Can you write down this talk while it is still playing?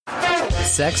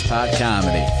Sex Pot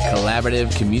Comedy,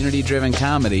 collaborative, community-driven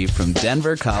comedy from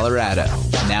Denver, Colorado.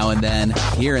 Now and then,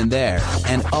 here and there,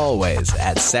 and always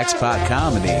at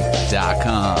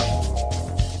sexpotcomedy.com.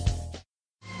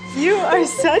 You are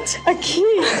such a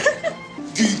geek.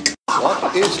 Geek.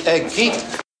 What is a geek?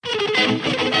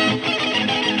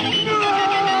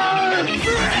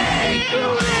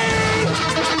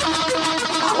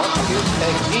 What is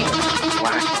a geek?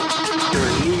 Whack. You're a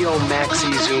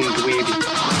neo-maxi zoom dweeby.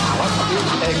 What is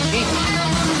a geek?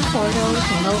 Portals,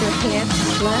 motorhead,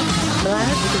 slut,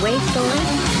 blood, waste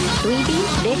storage, dweeby,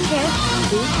 dickhead,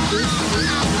 geek.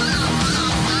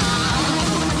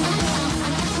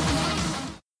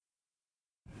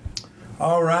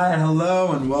 All right,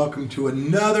 hello, and welcome to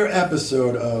another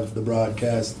episode of the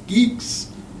Broadcast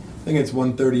Geeks. I think it's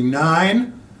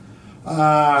 139.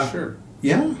 Sure.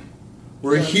 Yeah.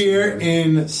 We're here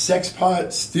in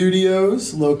Sexpot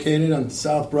Studios, located on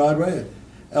South Broadway, at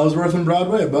Ellsworth and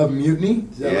Broadway, above Mutiny.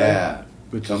 Is that right?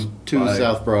 Which Come is 2 by.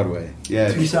 South Broadway.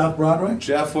 Yeah, 2 South Broadway.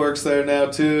 Jeff works there now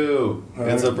too. All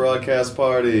It's right. a broadcast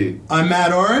party. I'm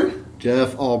Matt Oren.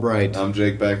 Jeff Albright. I'm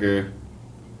Jake Becker.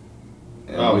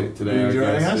 And today you our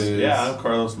joining guest us? is... Yeah, I'm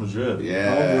Carlos Madrid. All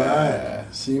Yeah.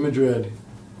 right. See Madrid.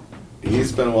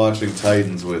 He's been watching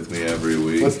Titans with me every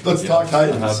week. Let's talk I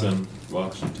Titans. have been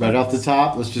watching. Right off the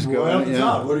top, let's just go Right off the yeah.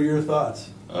 top, what are your thoughts?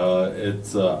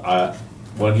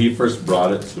 When he first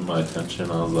brought it to my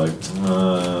attention, I was like, it's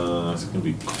gonna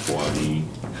be corny.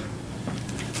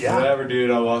 Whatever,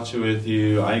 dude. I'll watch it with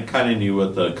you. I kind of knew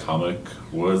what the comic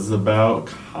was about,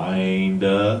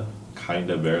 kinda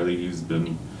barely. He's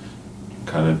been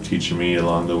kind of teaching me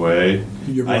along the way.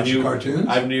 You ever watch cartoons?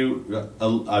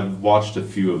 I've watched a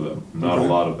few of them, not a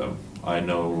lot of them. I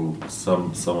know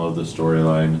some of the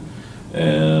storyline,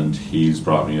 and he's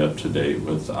brought me up to date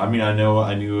with. I mean, I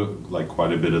knew like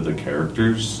quite a bit of the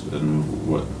characters and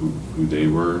who they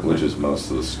were, Which is most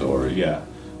of the story. yeah.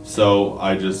 So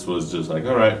I was just like,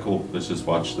 all right, cool. Let's just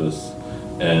watch this,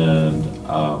 and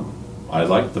I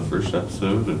liked the first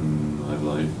episode, and I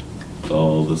liked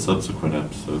all the subsequent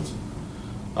episodes.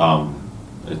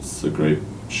 It's a great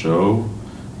show.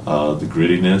 The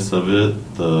grittiness of it,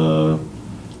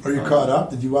 Are you caught up?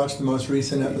 Did you watch the most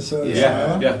recent episode? of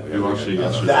yeah, Silo? we watched it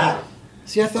yesterday. That.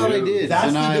 See, I thought I did. That's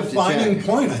and I the have to defining check.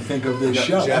 point, I think, of this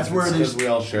show. Jeff, That's where it because is. we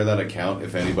all share that account.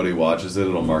 If anybody watches it,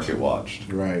 it'll mark it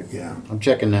watched. Right. Yeah. I'm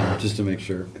checking now just to make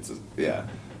sure. Yeah.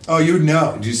 Oh, you'd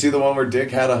know. Did you see the one where Dick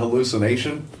had a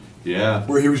hallucination? Yeah.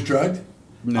 Where he was drugged?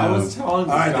 No. I was telling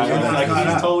this All right, guy, then you're like, not caught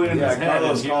he's up. totally in Yeah, his head.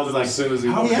 Carlos And he called was him like, as soon as he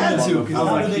How walked he had in. to, I 'cause was how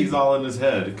like, do they- he's all in his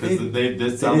head because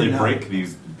that's how didn't they know. break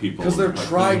these people. Because they're like, putting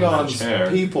them in that Trigons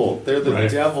chair. people. They're the Right.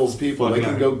 devil's people. They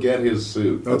can go get his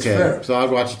suit. That's Okay, fair. so I'll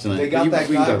watch it tonight. They got that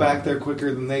We can guy go. back there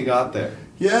quicker than they got there.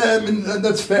 Yeah, I mean,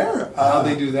 that's fair. How'd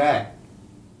they do that?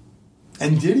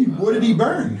 And what did he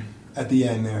burn at the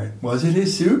end there? Was it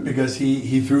his suit? Because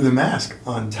he threw the mask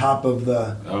on top of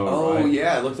the... Oh, right.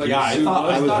 yeah, it looked like Yeah, the I suit thought-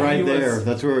 I was thought right he was- there.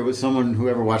 That's where it was.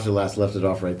 Whoever watched it last left it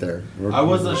off right there. I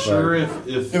wasn't sure if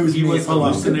It was he me. was Oh,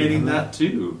 I'm hallucinating good. that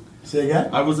too. Say again?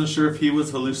 I wasn't sure if he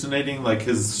was hallucinating, like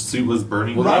his suit was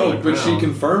burning. Well, down no, the but she ground.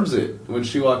 confirms it when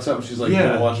she walks up. She's like, Yeah. "You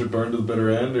want to watch it burn to the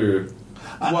bitter end?" Or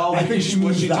Well, I think she was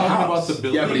means she the talking house. about the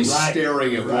building? yeah, but he's Right.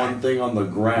 staring at Right. one thing on the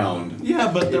ground. Yeah,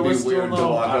 but there It'd be was still weird to no.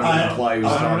 walk up I and don't imply he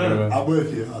was know. I don't talking know. about. I'm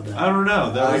with you on that. I don't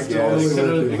know. That I was guess totally the with you. it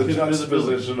could've been the building.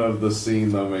 juxtaposition of the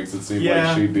scene though makes it seem Yeah.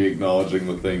 like she'd be acknowledging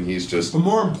the thing. He's just. But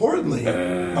more importantly,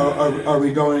 are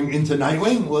we going into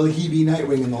Nightwing? Will he be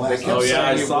Nightwing in the last kept Oh episode? yeah, I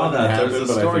saying it saw wouldn't that. happen, There's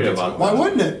a but I story think it's about Why that.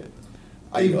 wouldn't it?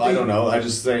 I don't know. I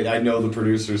just say I know the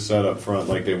producers said up front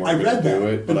like they I weren't going read to do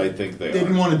that, it, but I think they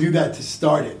didn't are. want to do that to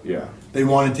start it. Yeah, They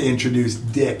wanted to introduce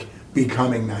Dick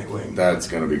becoming Nightwing. that's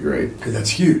going to be great. Because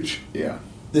that's huge. Yeah,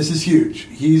 This is huge.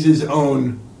 He's his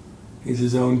own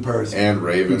person. and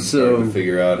Raven So- starting to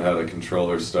figure out how to control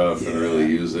her stuff and Yeah. really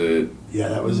use it. Yeah,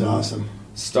 that was awesome.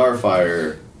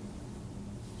 Starfire.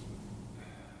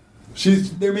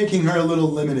 They're making her a little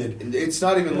limited. It's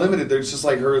not even limited. There's just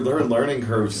like her learning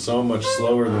curve so much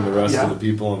slower than the rest Yeah. of the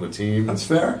people on the team, That's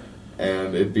fair.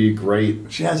 and it'd be great.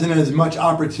 She hasn't as much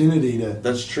opportunity to.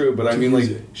 That's true, but I To mean, use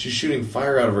like it. she's shooting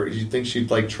fire out of her. You'd think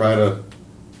she'd like try to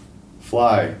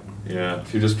fly. Yeah.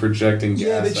 If you're just projecting gas.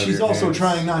 Yeah, out but of she's your also hands.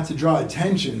 trying not to draw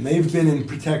attention. They've been in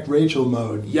protect Rachel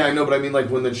mode. Yeah, I know, but I mean, like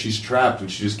when then she's trapped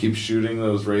and she just keeps shooting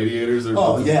those radiators. Or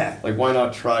Oh, yeah. Like, why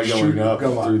not try going Shoot, up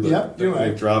go up. through the Yep, thing you're right.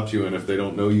 they've dropped you in if they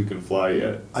don't know you can fly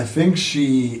yet? I think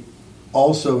she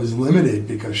also is limited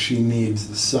because she needs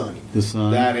the sun. The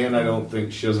sun. That and I don't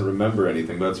think she doesn't remember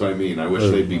anything. That's what I mean. I wish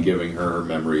they'd be giving her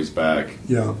memories back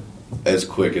Yeah. as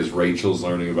quick as Rachel's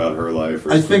learning about her life,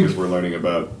 or I as quick think- as we're learning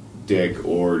about Dick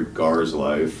or Gar's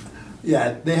life.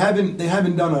 Yeah, they haven't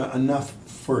done enough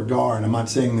for Gar, and I'm not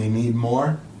saying they need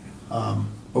more,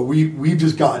 but we've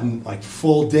just gotten like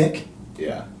full dick,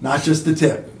 Yeah. not just the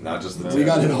tip. Not just the We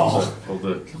got it all.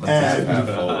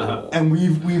 And, And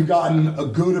we've gotten a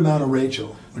good amount of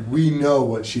Rachel. Like, we know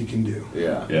what she can do.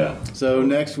 yeah. Yeah. So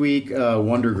next week,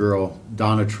 Wonder Girl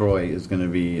Donna Troy is going to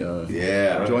be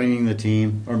Yeah. joining the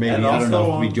team, or maybe And I don't know if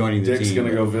also, we'll be joining the Dick's team. going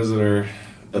to go visit her.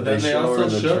 But then they show her also in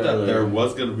the showed that trailer. there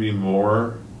was going to be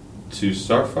more to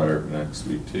Starfire next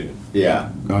week too. Yeah.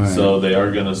 All right. So they are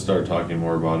going to start talking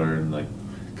more about her and like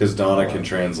Because Donna can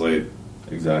translate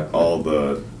exactly all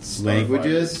the Starfire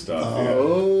Languages? stuff.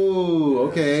 Oh,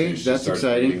 okay, She that's starts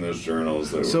reading exciting. those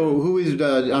journals. That So were, who is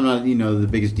I'm not the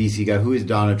biggest DC guy. Who is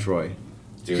Donna Troy?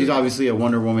 Dude. She's obviously a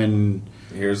Wonder Woman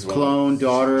here's one- clone,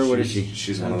 daughter. What is she's- she?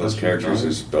 She's one of those characters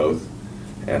who's both,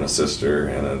 and a sister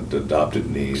and an adopted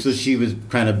niece. So she was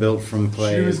kind of built from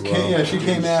clay. She was as well. yeah, she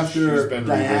came after She's been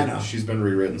Diana. rewritten. She's been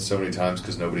rewritten so many times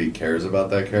because nobody cares about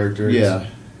that character. Yeah.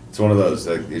 It's one of those.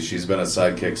 Like, she's been a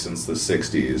sidekick since the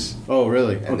 '60s, Oh,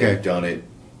 really? and Okay. they've done it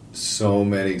so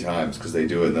many times because they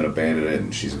do it and then abandon it,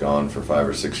 and she's gone for 5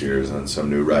 or 6 years, and then some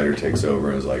new writer takes over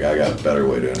and is like, "I got a better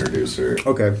way to introduce her,"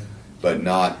 Okay. but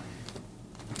not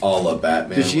a la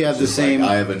Batman. Does she where have it's the just same- Like,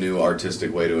 I have a new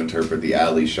artistic way to interpret the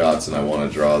alley shots, and I want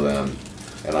to draw them,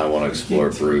 and I want to explore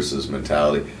Bruce's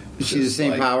mentality. Is she the Just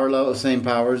same like, power level, same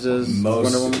powers as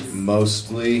Wonder Woman?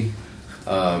 Mostly,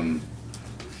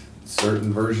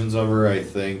 certain versions of her, I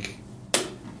think,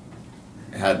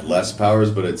 had less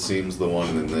powers, but it seems the one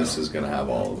in this is going to have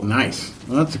all of them. Nice.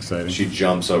 Well, that's exciting. She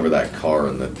jumps over that car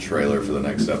in the trailer for the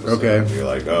next episode. Okay. And you're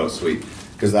like, oh, sweet.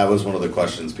 Because that was one of the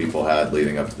questions people had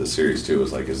leading up to the series, too,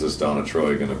 was like, is this Donna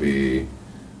Troy going to be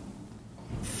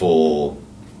full...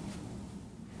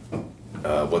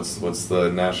 what's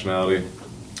the nationality?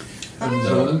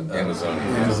 Amazonian.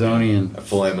 Amazonian. A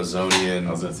full Amazonian.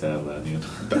 I was going to say Atlantean.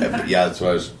 Yeah, that's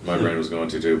what my brain was going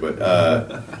to too. But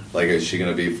like, is she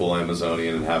going to be full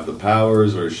Amazonian and have the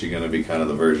powers, or is she going to be kind of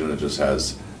the version that just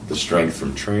has the strength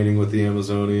from training with the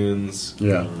Amazonians?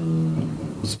 Yeah.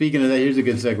 Well, speaking of that, here's a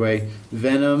good segue.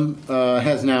 Venom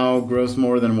has now grossed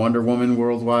more than Wonder Woman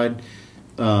worldwide.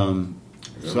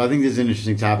 So I think this is an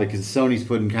interesting topic because Sony's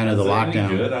putting kind of the Is it any lockdown.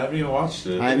 good? I haven't even watched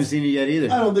it. I haven't seen it yet either.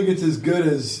 I don't think it's as good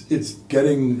as it's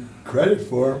getting credit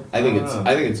for. I think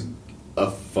it's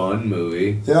a fun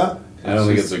movie. Yeah. I don't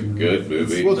think it's a good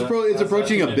movie. Well, it's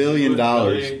approaching $1 billion.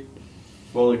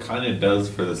 Well, it kind of does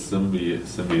for the symbiote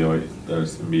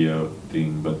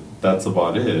thing, but that's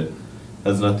about it.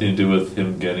 Has nothing to do with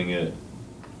him getting it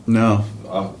No.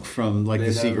 up. From like They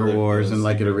the never- Secret Wars and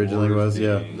like it Secret originally Wars was,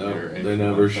 yeah. thing No, or they anything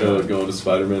never like show that. it going to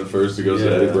Spider-Man first. It goes to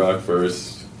Yeah. Eddie Brock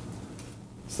first.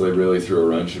 So they really threw a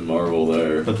wrench in Marvel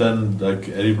there. But then, like,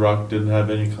 Eddie Brock didn't have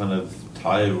any kind of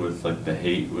tie with, like, the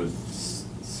hate with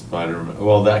Spider-Man.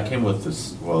 Well, that came with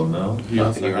this. Well, no. He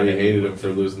already hated him for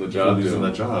losing the job. For to losing him.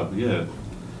 the job, yeah.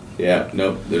 Yeah,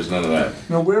 nope, there's none of that.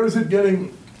 Now, where is it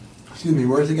getting? Excuse me.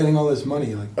 Where is it getting all this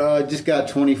money? Like, Just got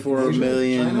 24 Asia?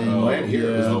 million. China? and- Land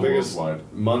here is yeah. the biggest Worldwide.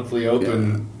 monthly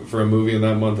open for a movie in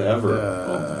that month ever.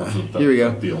 Well, Here we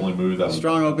go. The only movie that was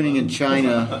Strong opening in China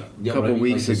a Yeah, but couple I mean,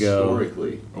 weeks like, ago.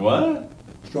 Historically. What?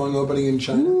 strong opening in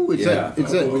China. Ooh, it's Yeah.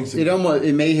 it's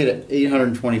it may hit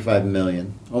 825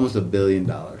 million, almost $1 billion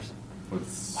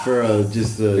What's for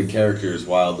just The the character is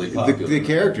wildly popular. the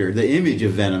character, the image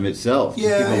of Venom itself.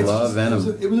 Yeah, People it's love just-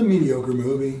 Venom. It was a mediocre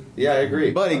movie. Yeah, I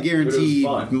agree. But it guaranteed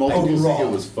was fun. multiple- I do think Overall.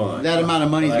 it was fun. That amount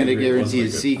of money is But I going to agree, it wasn't guarantee a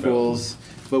its good film. sequels.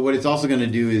 But what it's also going to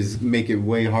do is make it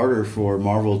way harder for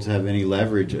Marvel to have any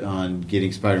leverage on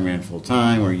getting Spider-Man full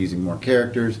time or using more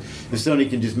characters. If Sony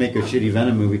can just make a shitty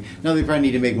Venom movie, now they probably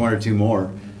need to make 1 or 2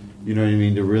 more. You know what I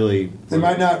mean? To really, They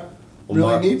might not Well, really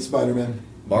Mark- need Spider-Man.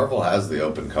 Marvel has the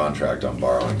open contract on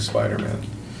borrowing Spider-Man.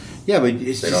 yeah, but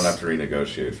it's They just, don't have to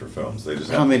renegotiate for films. They just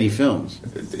how have many films?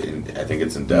 I think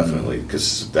it's indefinitely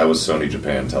because that was Sony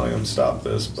Japan telling them stop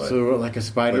this. But, So like a but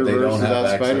Spider they Verse don't have without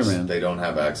access. Spider-Man. They don't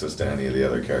have access to any of the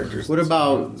other characters. What that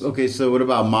about Spider-Man has. So what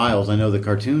about Miles? I know the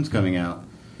cartoon's coming out.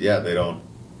 Yeah, they don't.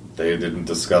 They didn't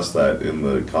discuss that in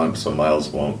the so Miles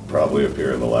won't probably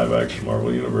appear in the live-action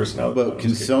Marvel universe now. But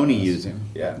can Sony use him?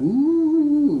 Yeah.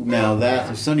 Ooh, now that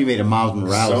if Sony made a Miles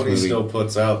Morales Sony movie, still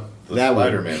puts out the That would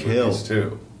Spider-Man kill. movies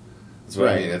too. That's what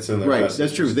I Right. mean. It's in their Right, best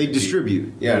that's true. interest They to keep-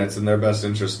 distribute. Yeah, and it's in their best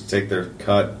interest to take their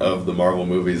cut of the Marvel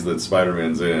movies that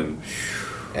Spider-Man's in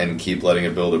and keep letting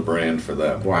it build a brand for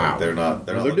them. Wow. They're not.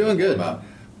 Well, not they're doing looking to good. pull them out.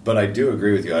 But I do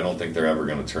agree with you. I don't think they're ever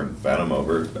going to turn Venom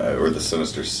over or the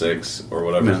Sinister Six or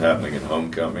whatever's No. happening in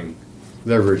Homecoming.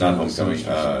 their version Not of Homecoming.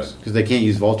 because they can't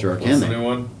use Vulture, or What's can the they? new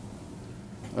one?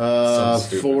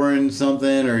 foreign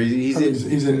something, or he's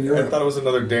in I Europe. thought it was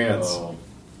another dance. Oh,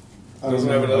 Doesn't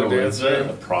have another dance is it a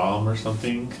name? prom or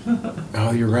something?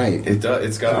 Oh, you're right. It does.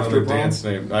 It's got After another prom? dance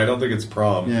name. I don't think it's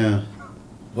prom. Yeah.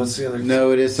 What's the other?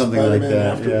 No, it is something like Spider-Man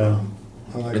that. After Yeah. Prom.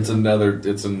 I like It's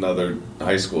it. another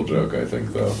high school joke. I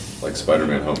think though, like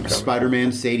Spider-Man Homecoming.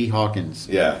 Spider-Man Sadie Hawkins.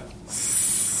 Yeah.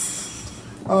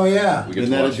 Oh yeah, We get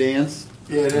Isn't to that a watch- dance?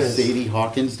 yeah it is. Sadie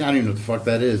Hawkins? I don't even know what the fuck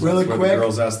that is. Really That's why quick. the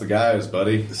girls ask the guys,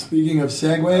 buddy. Speaking of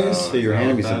segues, So you're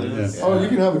handing me something. That is- Yeah. oh, you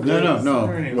can have a No, good. no, I don't no.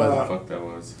 know what the fuck that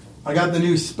was. I got the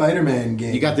new Spider-Man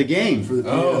game. You got the game. for the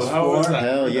Oh, PS4. how was that?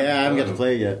 Hell yeah, I haven't got to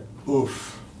play it yet.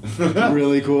 Oof,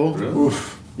 Really cool.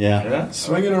 oof. Yeah. Yeah?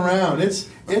 Swinging around. It's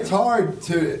hard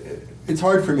to. It's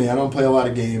hard for me. I don't play a lot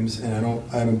of games, and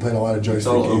I haven't played a lot of It's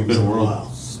joystick all games in open a world,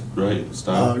 while. right?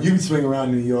 Style. You can swing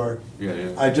around New York. Yeah, yeah.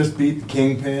 I just beat the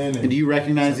Kingpin. And do you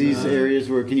recognize these areas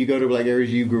where can you go to like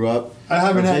areas you grew up? I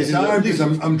haven't Or had places time that- because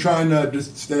I'm trying to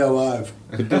just stay alive.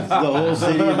 the whole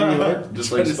city of New York.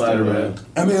 Just like Spider-Man.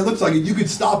 I mean, it looks like it. You could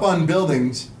stop on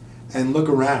buildings and look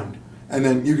around, and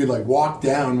then you could like walk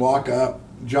down, walk up,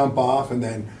 jump off, and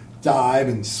then dive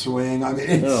and swing. I mean,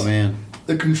 it's, Oh man.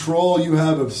 the control you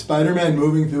have of Spider-Man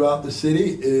moving throughout the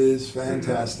city is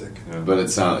fantastic. But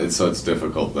it's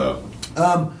difficult though.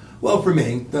 Well, for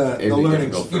me, the It'd be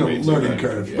learning, difficult for me too, learning right?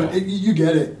 curve, Yeah. but you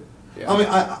get it. Yeah. I mean,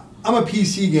 I'm a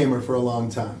PC gamer for a long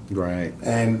time, Right.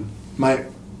 and my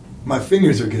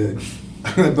fingers are good,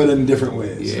 but in different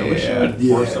ways. Yeah. I wish I would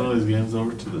Yeah. port some of these games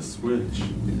over to the Switch.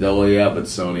 Oh yeah, but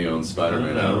Sony owns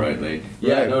Spider-Man I know. outright, Nate.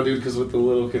 Yeah, Right. no, dude, because with the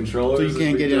little controllers, So you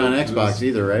can't get it on Xbox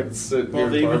either, right? Well,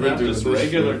 they even have this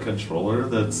regular controller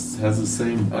that has the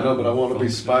same. I know, but I want to be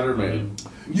function. Spider-Man.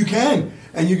 You can,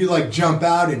 and you could like jump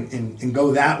out and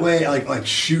go that way, like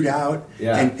shoot out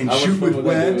Yeah, and How much shoot fun with would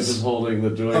that be webs. Just holding the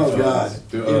Joy-Cons. Oh, God.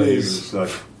 Dude, It you is. just like,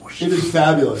 It is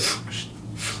fabulous.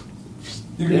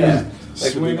 You can Yeah. just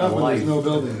That could swing be up my when there's life. no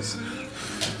buildings.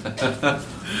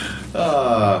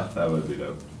 That would be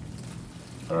dope.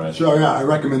 All right. So yeah, I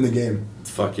recommend the game.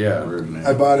 fuck yeah.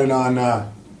 I bought it on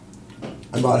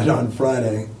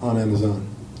Friday on Amazon.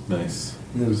 Nice.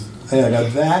 It was I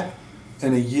got that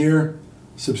and a year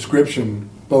subscription,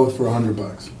 both for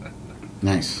 $100.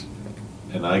 Nice.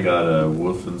 And I got a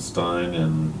Wolfenstein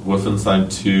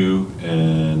 2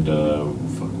 and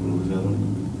fuck, what was the other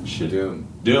one? Shit.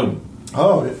 Doom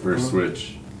Oh, for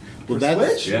Switch. Well, that's,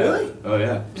 Switch? Yeah. Really? Oh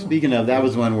yeah. Speaking of, that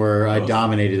was one where I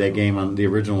dominated that game on the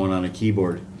original one on a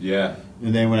keyboard. Yeah.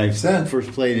 And then when I Sense.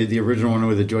 first played it, the original one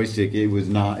with a joystick, it was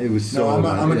not. It was so. No,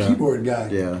 I'm a yeah. keyboard guy.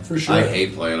 Yeah. for sure. I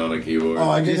hate playing on a keyboard. Oh,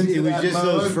 I get Just, into it was that just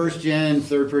mode. those first gen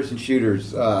third person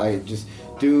shooters. I just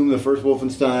Doom, the first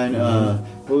Wolfenstein.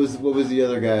 What was the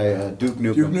other guy? Duke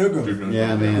Nukem. Duke Nukem.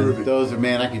 Yeah, man. Groovy. Those are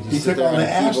man. I could just He sit took there all on the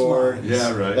a ash keyboard. lines.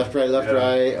 Yeah, right. Left, right, left, Yeah.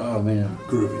 right. Oh man.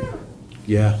 Groovy.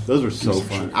 Yeah, those were so Piece of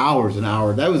fun. shit. Hours and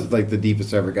hours. That was like the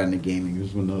deepest I ever got into gaming. It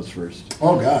was one of those first.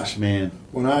 Oh gosh, Man,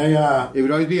 when I it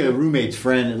would always be a roommate's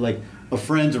friend, like a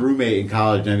friend's roommate in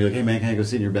college, and I'd be like, "Hey man, can I go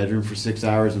sit in your bedroom for 6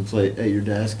 hours and play at your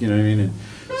desk?" You know what I mean? And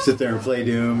sit there and play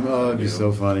Doom. Oh, it'd be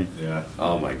so funny. Yeah.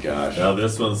 Oh my gosh. Now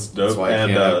this one's dope, That's why I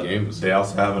and can't have games. they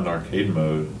also have an arcade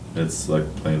mode. It's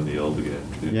like playing the old game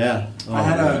too. Yeah. Oh, I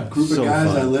had a man. group of So guys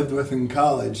fun. I lived with in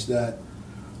college that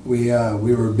we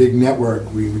were a big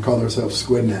network. We called ourselves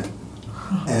SquidNet,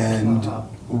 and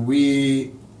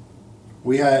we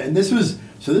had, and this was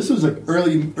like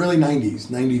early 90s,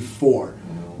 94.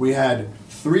 We had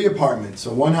 3 apartments,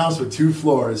 so one house with 2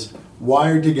 floors,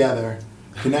 wired together,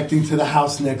 connecting to the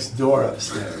house next door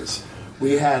upstairs.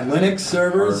 We had Linux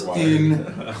servers in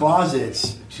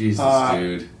closets. Jesus,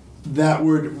 dude. That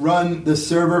would run the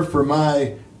server for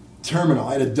my terminal.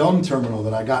 I had a dumb terminal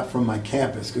that I got from my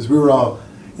campus because we were all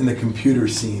in the computer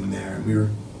scene there. And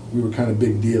we were kind of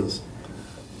big deals.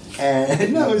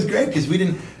 And no, it was great because they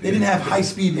didn't have high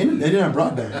speed internet. They didn't have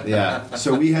broadband. Yeah.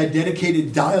 So we had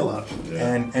dedicated dial up,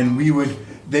 and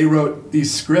they wrote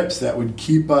these scripts that would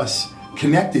keep us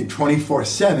connected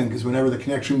 24/7 because whenever the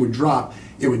connection would drop,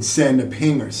 it would send a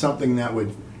ping or something that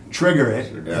would trigger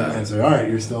it and say, all right,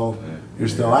 you're still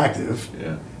active.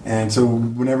 Yeah. And so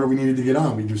whenever we needed to get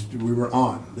on, we were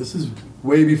on. This is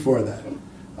way before that.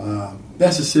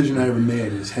 Best decision I ever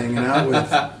made was hanging out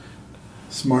with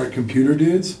smart computer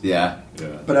dudes. Yeah.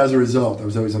 Yeah. But as a result, I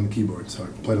was always on the keyboard, so I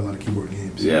played a lot of keyboard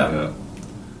games. Yeah.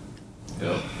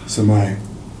 Yeah. So my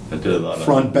I did a lot of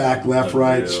front, back, left,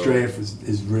 right, Unreal. strafe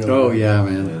is real. Oh yeah, Yeah, I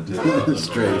man. did a lot of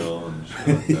Strafe. Unreal and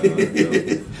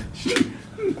shit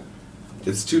like that,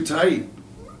 It's too tight.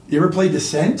 You ever play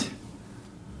Descent?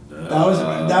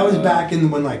 That was back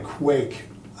in when like Quake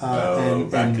back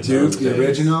and in Duke, those the days.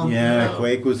 original. Yeah,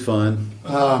 Quake was fun.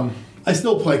 I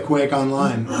still play Quake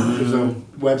online. There's a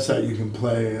website you can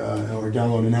play or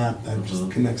download an app that just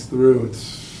connects through.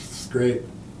 It's great.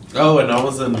 Oh, and I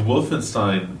was in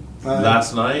Wolfenstein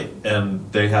last night,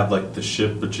 and they have like the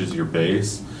ship, which is your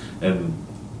base, and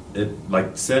it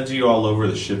like sends you all over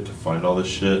the ship to find all this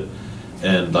shit.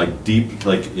 And like deep,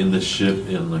 like in the ship,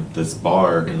 in like this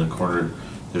bar in the corner,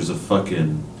 there's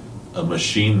a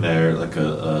machine there, like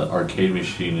a arcade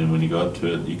machine, and when you go up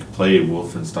to it, you can play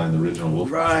Wolfenstein, the original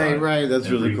Wolfenstein. Right, that's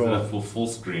and really it cool. brings it up full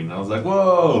screen. I was like,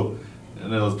 whoa!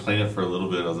 And then I was playing it for a little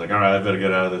bit. I was like, all right, I better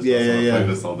get out of this. Yeah. Play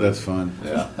this all day. That's fun.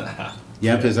 Yeah.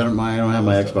 Yeah, because I don't have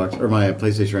my Xbox or my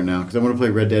PlayStation right now because I want to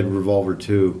play Red Dead Revolver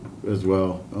 2 as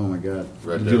well. Oh my god,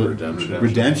 Red Dead Redemption.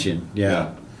 Redemption.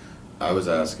 Yeah. I was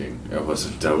asking. I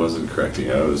wasn't correcting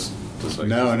you. I was just like,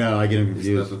 No, I get them Isn't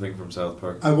confused. that the thing from South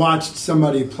Park? I watched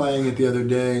somebody playing it the other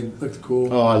day. It looked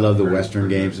cool. Oh, I love the Western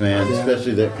games, man. Yeah.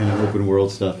 Especially that kind of open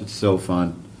world stuff. It's so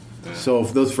fun. So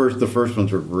the first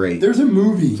ones were great. There's a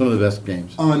movie Some of the best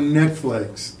games. on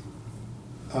Netflix.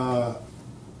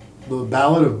 The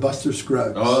Ballad of Buster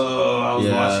Scruggs. Oh, I was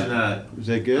Yeah. watching that. Is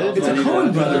that good? It's a Funny Coen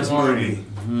that Brothers morning.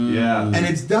 movie. Yeah. And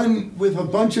it's done with a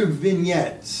bunch of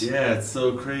vignettes. Yeah, it's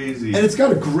so crazy. And it's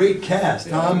got a great cast.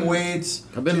 Yeah. Tom Waits.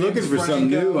 I've been James looking for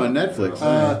something Franco, new on Netflix.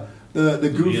 the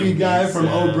goofy Liam guy from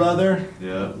Neeson. Oh Brother.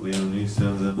 Yeah, Liam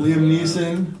Neeson's in Liam it.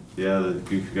 Neeson. Yeah, the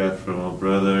goofy guy from Oh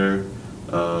Brother.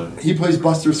 He plays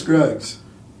Buster Scruggs.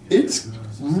 It's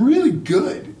really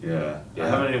good. Yeah. Yeah. I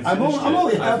haven't even I'm finished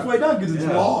only it. halfway done because it's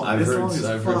Yeah. long. I've It's heard long as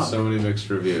I've heard fuck. so many mixed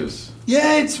reviews.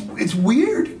 Yeah, it's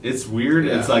weird. It's weird.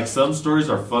 Yeah. It's like some stories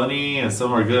are funny and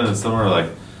some are good and some are like,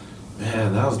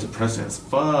 man, that was depressing as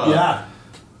fuck. Yeah,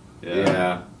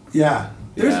 Yeah.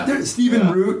 There's Stephen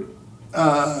Yeah. Root.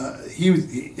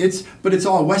 But it's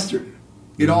all Western.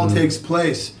 It all takes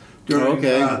place during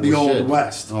the Well, Old shit.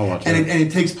 West, I'll watch and that.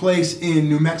 it takes place in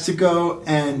New Mexico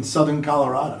and Southern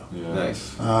Colorado. Yeah.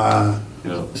 Nice.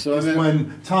 Yep. So That's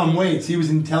when Tom Waits, he was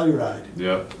in Telluride,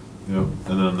 Yep. And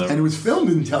then and it was filmed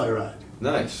in Telluride.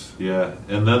 Nice. yeah.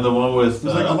 And then the one with It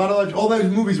was like a lot of all those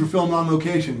movies were filmed on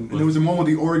location, and there was one with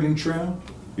the Oregon Trail.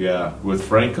 yeah, with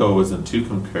Franco was in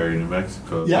Tucumcari, New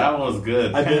Mexico. Yeah. That one was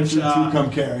good. I've been through Shot.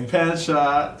 Tucumcari. Pan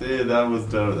shot, dude, that was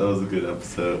dope. That was a good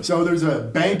episode. So there's a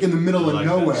bank in the middle I of like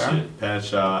that nowhere. shit. Pan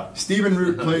shot. Stephen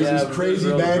Root plays this crazy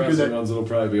banker that It'll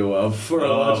probably be a while before I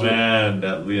Oh watch it. man,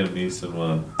 that Liam Neeson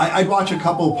one. I'd watch a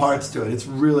couple parts to it. It's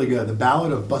really good. The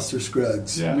Ballad of Buster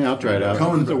Scruggs. Yeah. Yeah, I'll try it out.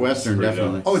 Coen It's a Brothers. Western, Pretty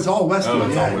definitely. dope. Oh, it's all Western. Oh,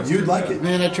 it's yeah, all Western, you'd like yeah. it.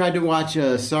 Man, I tried to watch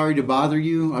Sorry to Bother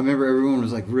You. I remember everyone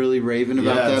was like really raving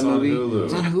about Yeah, that it's on movie. Hulu.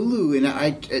 It's on Hulu, and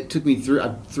it took me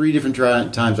three different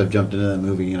times I've jumped into that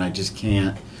movie, and I just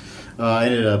can't. I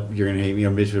ended up, you're gonna hate me, or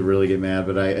Mitch would really get mad,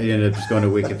 but I ended up just going to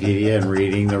Wikipedia and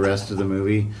reading the rest of the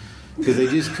movie because I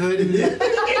just couldn't.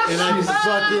 And I just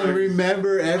fucking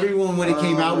remember everyone when it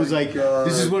came out was like,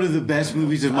 "This is one of the best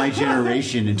movies of my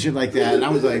generation" and shit like that. And I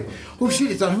was like, "Oh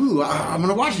shit, it's on Hulu! I'm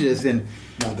gonna watch this." And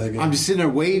Not that good. I'm just sitting there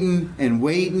waiting,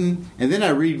 and then I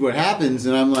read what happens,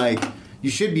 and I'm like, you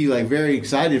should be like very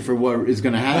excited for what is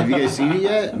going to happen. Have you guys seen it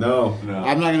yet? No.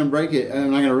 I'm not going to break it.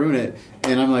 I'm not going to ruin it.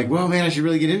 And I'm like, well, man, I should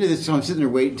really get into this. So I'm sitting there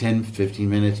waiting 10, 15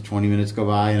 minutes, 20 minutes go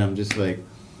by, and I'm just like,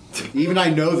 even I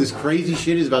know this crazy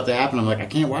shit is about to happen. I'm like, I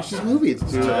can't watch this movie. It's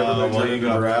Well, you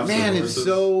got man, it's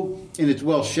so, and it's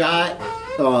well shot.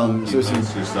 So You it's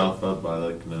messed yourself up by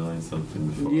like knowing something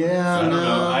before. Yeah, I don't no.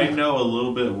 know. I know a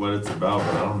little bit what it's about,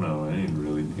 but I don't know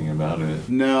anything about it.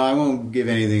 No, I won't give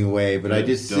anything away, but I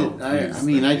just sit. Don't, I please.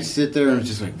 mean, I just sit there and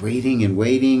just like waiting,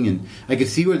 and I could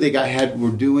see what they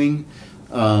were doing.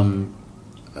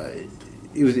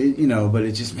 It was, but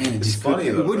it just, man, it just funny,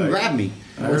 it though, wouldn't right? grab me.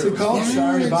 What's it called? Yeah,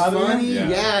 Sorry to it's bother you? funny.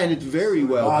 Yeah. And it's very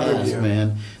well Bothered cast, you.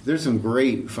 man. There's some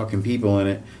great fucking people in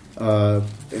it.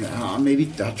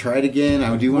 Maybe I'll try it again.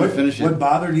 I do want to finish it. What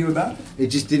bothered you about it? It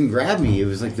just didn't grab me. It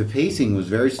was like the pacing was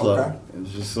very slow. Okay. It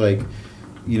was just like,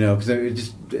 because it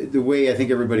just the way I think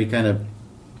everybody kind of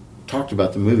talked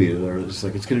about the movie. They were just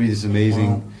like, it's going to be this amazing.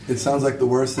 Well, it sounds like the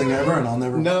worst thing ever, and I'll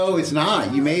never. No, it's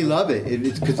not. You may love it.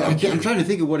 It's because I'm trying to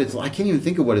think of what it's like. I can't even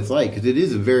think of what it's like because it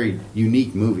is a very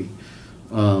unique movie.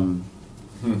 Oh,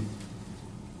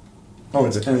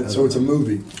 it's a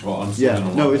movie. Well, I'm still Yeah,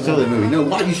 gonna no, watch it's totally a movie.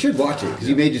 No, you should watch it because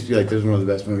you may just be like, "This is one of the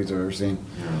best movies I've ever seen."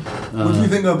 What do you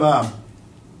think of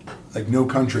like No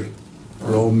Country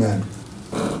for Old Men,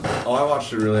 Oh, I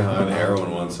watched it really high on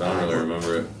heroin once. I don't really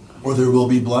remember it. or There Will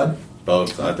Be Blood?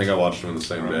 Both. I think I watched them the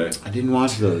same day. I didn't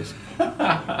watch those.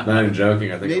 Not even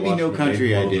joking. I think Maybe I watched No them at Country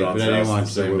Nathan I did, Littlejohn's but I didn't house watch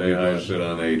the same The day Will Be I Blood. shit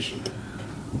on H.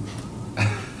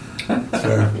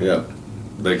 Fair. Yep.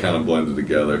 They kind of blended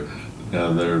together.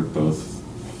 Yeah, they're both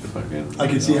fucking. I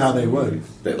could see how they would.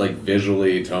 That like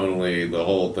visually, tonally, the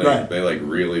whole thing, Right. they like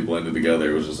really blended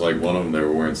together. It was just like one of them, they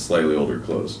were wearing slightly older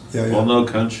clothes. Yeah, yeah. Well, No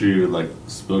Country like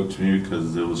spoke to me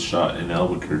because it was shot in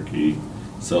Albuquerque,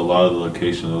 so a lot of the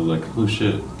location I was like, oh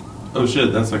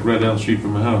shit, that's like right down the street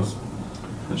from my house,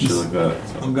 and shit like that.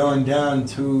 So. I'm going down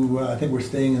to, I think we're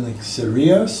staying in like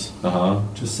Cerrillos,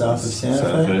 just south of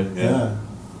Santa Fe. Yeah.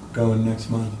 Going next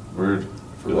month. Word.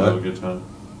 For You'll what? have a good time.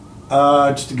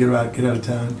 Just to get out of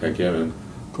town. Heck yeah, man.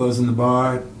 Closing the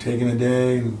bar, taking a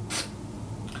day, and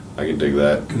I can dig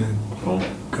that. gonna Cool.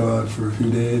 go out for a few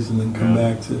days and then come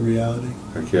Yeah. back to reality.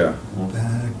 Heck yeah.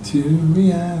 Back to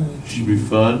reality. Should be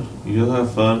fun. You'll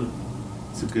have fun.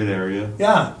 It's a good area.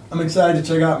 Yeah, I'm excited to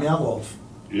check out Meow Wolf.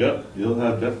 Yep, you'll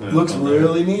have definitely. Looks fun there.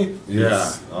 really neat. Yeah.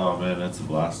 It's- oh man, it's a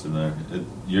blast in there.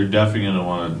 You're definitely gonna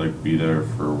want to like be there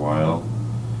for a while,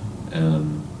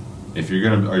 and if are you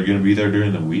gonna be there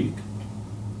during the week?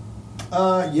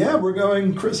 Yeah, we're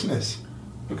going Christmas.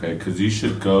 Okay, because you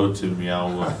should go to Meow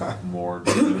Wolf more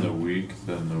during the week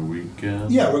than the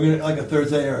weekend. Yeah, we're gonna like a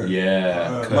Thursday or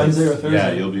Yeah, 'cause- Wednesday or Thursday.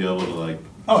 Yeah, you'll be able to like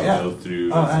Oh, yeah. go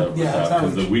through Oh, and stuff yeah, like that's that. how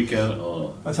Because we- the weekend,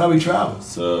 That's how we travel.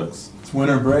 sucks. It's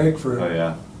winter break for Oh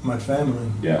yeah, my family.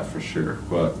 yeah, for sure.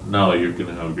 But no, you're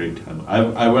gonna have a great time.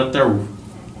 I went there.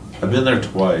 I've been there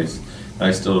twice. And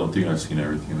I still don't think I've seen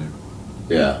everything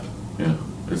there. Yeah. Yeah,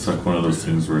 it's like one of those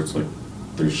things where it's like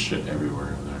there's shit everywhere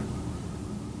in there,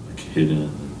 like hidden.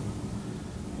 And,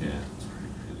 yeah, it's pretty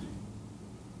crazy.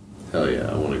 Hell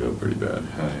yeah, I want to go pretty bad.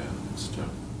 Hell yeah, it's dope.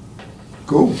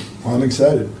 Cool. Well, I'm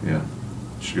excited. Yeah,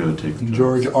 you should go take the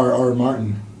George R.R.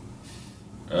 Martin.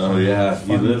 Oh yeah, he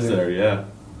Fun lives there. there. Yeah,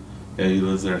 yeah, he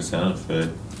lives there in Santa Fe.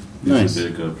 He's Nice. a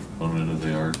big proponent of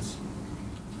the arts.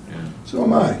 Yeah. So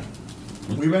am I.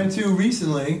 We went to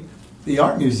recently the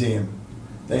art museum.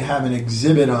 They have an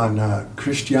exhibit on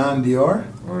Christian Dior,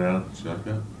 Oh yeah,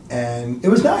 Shaka. and it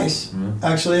was nice Mhm.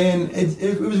 actually. And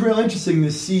it was real interesting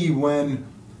to see when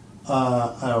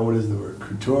what is the word,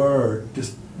 couture, or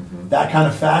just that kind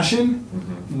of fashion,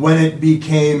 when it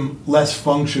became less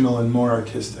functional and more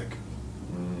artistic.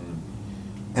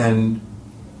 And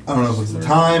I don't know if it was the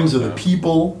times or the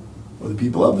people of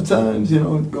the times,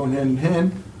 going hand in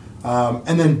hand,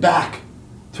 and then back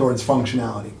towards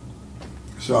functionality.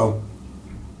 So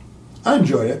I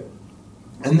enjoyed it.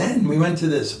 And then we went to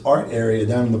this art area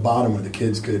down in the bottom where the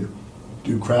kids could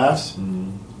do crafts.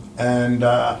 And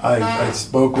I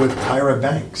spoke with Tyra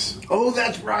Banks. Oh,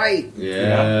 that's right.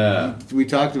 Yeah. We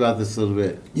talked about this a little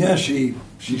bit. Yeah, she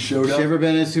showed Has up. she ever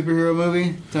been in a superhero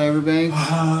movie, Tyra Banks?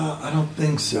 I don't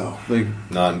think so. Like,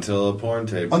 Not until a porn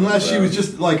tape. Unless she comes was out.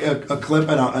 just like a clip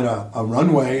at a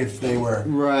runway, if they were.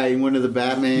 right, one of the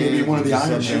Batman. Maybe one of the or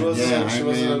Iron She Man. wasn't, Yeah, she Iron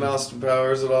wasn't Man. in Austin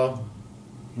Powers at all.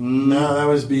 No, that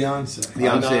was Beyonce.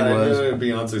 Beyonce I was. knew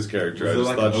Beyonce's character. I Was it just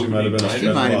like thought an she might have been a opening She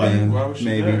fifth might have line. been. Why was she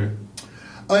Maybe. there?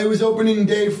 It was opening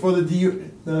day for the Dior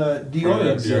Oh,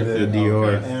 yeah, exhibit. The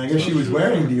Dior. And I guess she was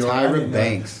wearing Dior. I Tyra didn't know.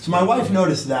 Banks. So my wife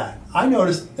noticed that. I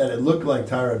noticed that it looked like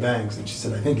Tyra Banks, and she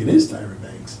said, I think it is Tyra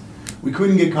Banks. We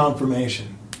couldn't get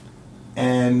confirmation.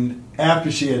 And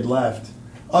after she had left,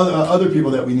 other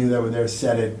people that we knew that were there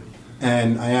said it.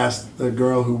 And I asked the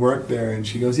girl who worked there, and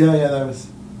she goes, yeah, that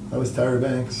was Tyra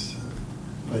Banks.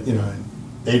 But,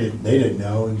 they didn't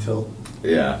know until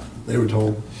Yeah. they were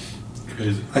told.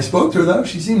 Crazy. I spoke to her though.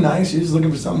 She seemed nice. She was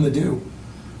looking for something to do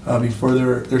before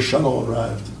their shuttle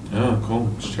arrived. Oh, cool.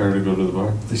 Just try to go to the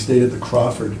bar. They stayed at the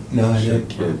Crawford. No, I didn't.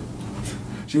 Kid.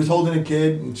 She was holding a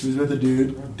kid, and she was with a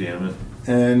dude, God damn it.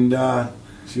 and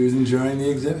she was enjoying the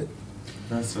exhibit.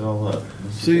 That's it all up.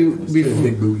 So you, She had a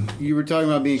big before, booty. you were talking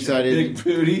about being excited. Big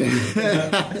booty.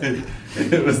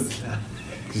 It was.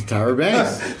 It's Tyra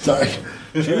Banks. Sorry,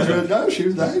 she was really nice. She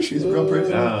was nice. She's real pretty.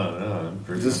 No, I'm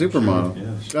pretty. It's a supermodel.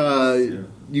 Yeah.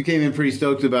 You came in pretty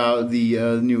stoked about the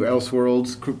new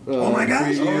Elseworlds. Oh my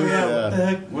gosh. preview. Oh yeah. What the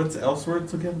heck? What's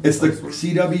Elseworlds again? It's the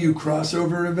Elseworlds? CW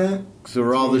crossover event. So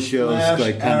where all the shows Flash,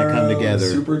 like kind of come Arrow, together.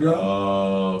 Supergirl.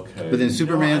 Oh, okay. But then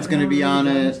Superman's I've going to never be really on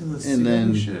gotten it, to the and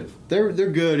then CW shit. they're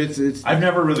good. It's I've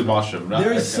never really watched them. I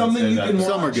There's can't something say you that. can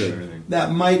Some are watch good.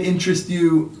 that might interest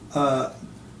you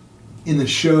in the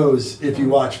shows if you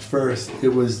watched first. It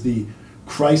was the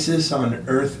Crisis on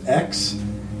Earth X.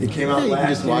 It came out Yeah, you can last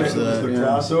just year. watch It was that, the yeah.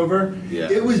 crossover.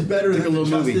 Yeah. It was better Like a than the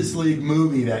little movie. Justice League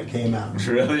movie that came out.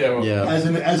 Really? Yeah. As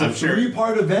a I'm sure.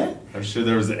 3-part event? I'm sure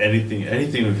there was anything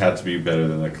would have to be better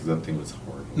than that because that thing was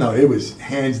horrible. No, it was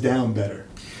hands down better.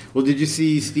 Well, did you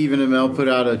see Stephen Amell put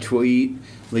out a tweet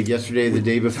like yesterday, or the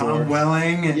day before? Tom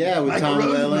Welling. And Yeah, with Michael Tom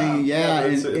Rosenbaum. Welling. Yeah,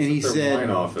 it's and he their said, wine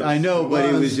office. I know, but it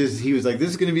It was was. just, he was like, this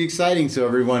is going to be exciting. So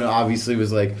everyone obviously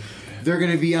was like, They're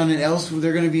going to be on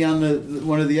They're going to be on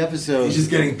one of the episodes. He's just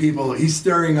getting people. He's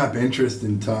stirring up interest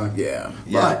in talk. Yeah.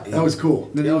 But that was cool.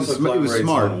 He also collaborates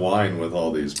on wine with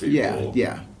all these people.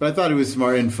 Yeah. But I thought it was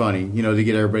smart and funny, to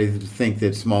get everybody to think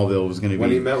that Smallville was going to be.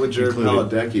 When he met with Jared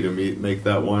included. Padalecki to make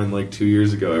that wine like 2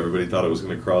 years ago, everybody thought it was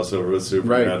going to cross over with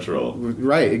Supernatural.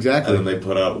 Right, exactly. And then they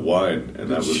put out wine, and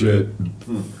that was it.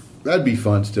 That'd be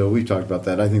fun still. We've talked about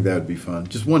that. I think that would be fun.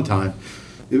 Just one time.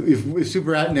 If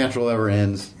Supernatural ever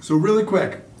ends. So really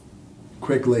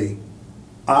quickly,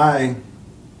 I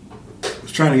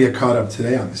was trying to get caught up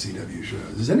today on the CW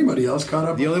shows. Is anybody else caught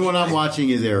up? The only one I'm watching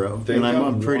is Arrow, and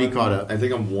I'm pretty caught up. I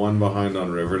think I'm one behind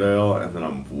on Riverdale, and then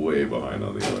I'm way behind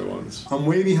on the other ones. I'm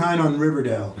way behind on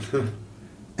Riverdale,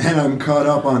 and I'm caught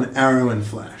up on Arrow and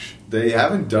Flash. They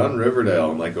haven't done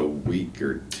Riverdale in like a week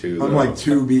or two. I'm like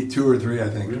two or three, I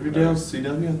think. Riverdale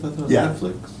CW? I thought that was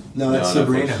Netflix. No, that's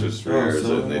Sabrina. Netflix just airs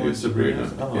it, and they do Sabrina.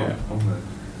 Yeah.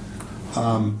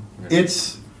 Okay.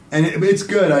 It's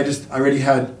good. I already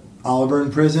had Oliver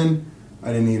in prison. I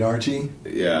didn't need Archie.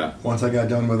 Yeah. Once I got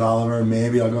done with Oliver,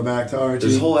 maybe I'll go back to Archie.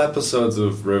 There's whole episodes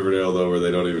of Riverdale though where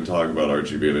they don't even talk about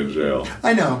Archie being in jail.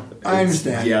 I know. I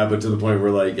understand. Yeah, but to the point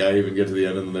where like I even get to the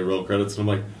end and then they roll credits and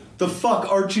I'm like, the fuck,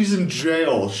 Archie's in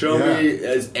jail. Show me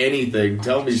as anything.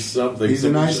 Tell me something. He's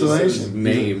in isolation. His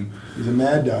name. He's a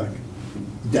mad dog.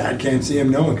 Dad can't see him.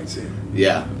 No one can see him.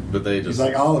 Yeah, but they just. He's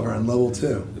like Oliver on level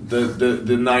 2.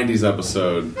 The 90s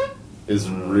episode is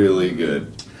really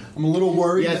good. I'm a little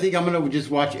worried. Yeah, I think I'm going to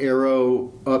just watch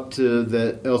Arrow up to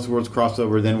the Elseworlds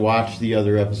crossover, then watch the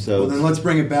other episodes. Well, then let's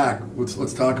bring it back.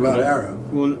 Let's talk about Arrow.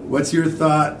 Well, what's your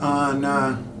thought on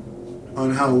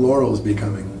how Laurel's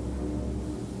becoming?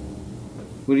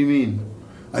 What do you mean?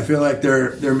 I feel like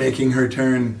they're making her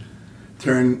turn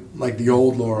like the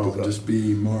old Laurel, just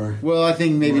be more. Well, I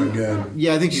think maybe. More good.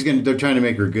 Yeah, I think they're trying to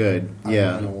make her good.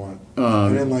 Yeah. I don't want. I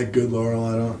didn't like good Laurel.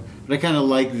 I don't. But I kind of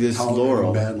like this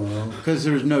Laurel. Bad Laurel. Because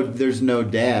there's no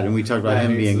dad, and we talked about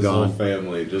him being his gone. Whole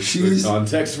family, just for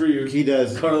context for you. He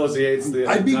does. Carlos, he hates the.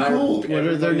 I'd be cool. What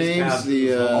are their names?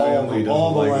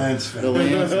 All the Lance family.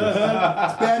 It's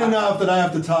bad enough that I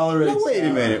have to tolerate. No, wait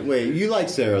a minute. Wait, you like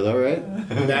Sarah though, right?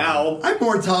 Now I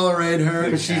more tolerate her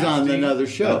because she's on another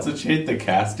show. That's the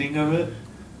casting of it.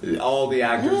 All the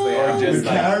actors they are just the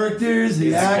characters,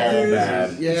 the actors.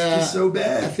 Bad. Yeah, it's just so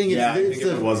bad. I think if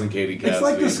it wasn't Katie Cassidy, it's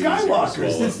like the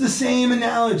Skywalkers. It's the same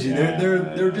analogy. Yeah.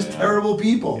 They're just terrible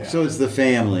people. Yeah. So it's the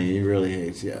family he really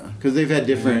hates. Yeah, because they've had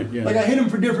different. Like I hate them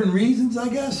for different reasons, I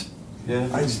guess. Yeah.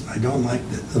 I don't like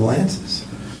the Lances.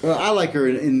 Well, I like her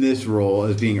in this role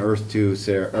as being Earth 2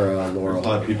 Sarah or Laurel. A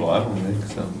lot of people I don't think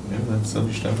so. Yeah, that's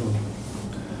understandable.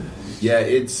 Yeah,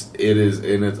 it is,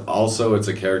 and it's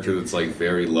a character that's like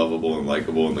very lovable and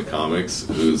likable in the comics,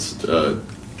 who's a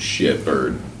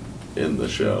shitbird in the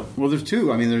show. Well, there's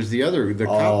two. I mean, there's the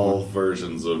all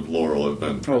versions of Laurel have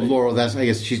been. Oh, Laurel. I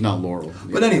guess she's not Laurel.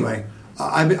 But anyway,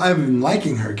 I've been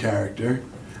liking her character,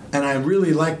 and I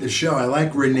really like the show. I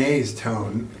like Renee's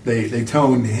tone. They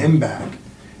toned him back,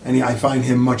 and I find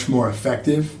him much more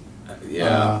effective.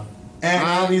 Yeah. And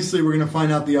obviously, we're going to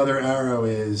find out the other Arrow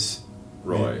is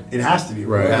Roy. It has to be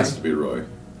Roy. It has to be Roy.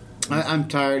 I'm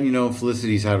tired.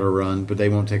 Felicity's had her run, but they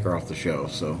won't take her off the show.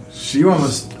 So she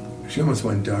almost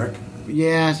went dark.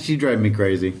 Yeah, she drives me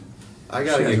crazy. I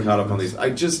gotta get caught up on these.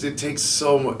 It takes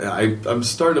so much. I'm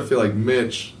starting to feel like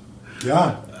Mitch.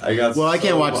 Yeah. I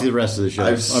can't watch the rest of the show. I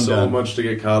have so much to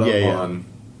get caught up on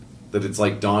that it's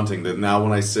like daunting. That now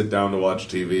when I sit down to watch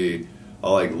TV,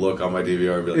 I'll like look on my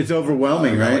DVR and be like, it's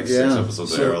overwhelming, right? Like 6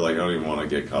 episodes of Arrow. Like I don't even want to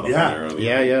get caught up on Arrow.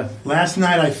 Yeah. Last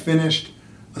night I finished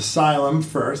Asylum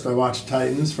first. I watched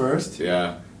Titans first.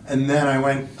 Yeah. And then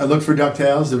I looked for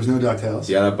DuckTales. There was no DuckTales.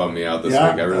 Yeah, that bummed me out this week.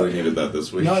 I really needed that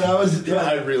this week. No, that was... Yeah.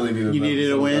 I really needed that. You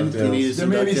needed a win? You needed some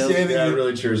DuckTales? Yeah, it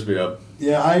really cheers me up.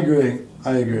 Yeah, I agree.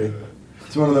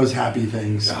 It's one of those happy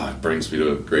things. It brings me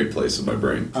to a great place in my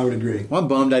brain. I would agree. Well, I'm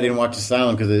bummed I didn't watch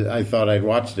Asylum because I thought I'd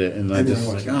watched it, and I just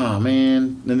like, oh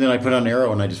man. And then I put on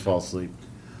Arrow and I just fall asleep.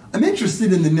 I'm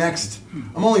interested in the next...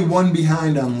 I'm only one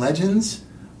behind on Legends.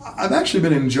 I've actually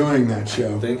been enjoying that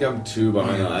show. I think I'm 2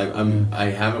 behind. I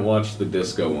haven't watched the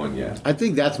disco one yet. I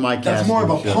think that's my casting. That's more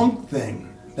of a punk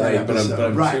thing. Right, but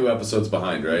I'm 2 episodes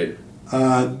behind, right?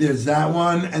 There's that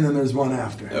one, and then there's one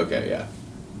after. Okay, yeah.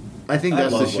 I think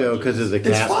that's the show because of the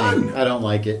casting. Fun. I don't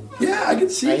like it. Yeah, I can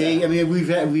see it. I mean,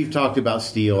 we've talked about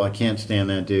Steele. I can't stand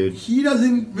that dude. He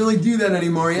doesn't really do that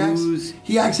anymore.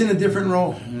 He acts in a different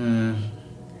role.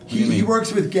 He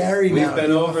works with Gary now. We've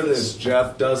been over this.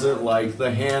 Jeff doesn't like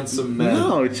the handsome men.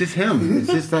 No, it's just him.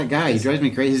 It's just that guy. He drives me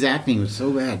crazy. His acting was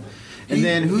so bad. And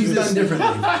then who's done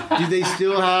differently? Do they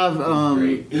still have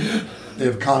They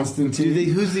have Constantine.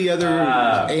 Who's the other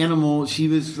animal? She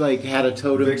was like had a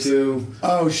totem Vixen. too.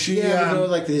 Oh, she. Yeah,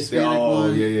 like the Hispanic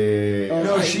one. Yeah.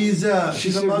 No, she's a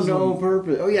Muslim. No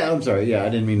purpose. Oh yeah, I'm sorry. Yeah, I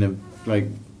didn't mean to like.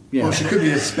 Yeah. Well, she could be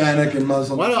Hispanic and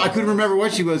Muslim. Well, I couldn't remember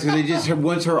what she was because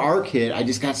once her arc hit, I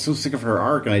just got so sick of her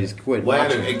arc and I just quit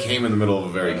watching. It came in the middle of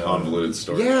a very convoluted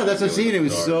story. Yeah, that's what I'm saying. It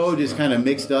was so just kind of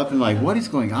mixed up and like, what is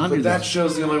going on? But that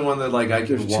show's the only one that like I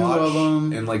could There's watch two of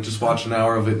them. and like just watch an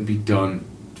hour of it and be done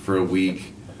for a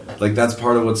week. Like that's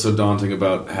part of what's so daunting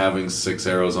about having 6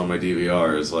 Arrows on my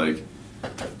DVR is like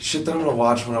shit that I'm gonna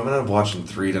watch when I'm gonna watch them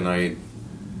 3 tonight.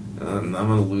 And I'm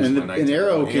gonna lose my night. An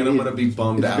Arrow and I'm gonna be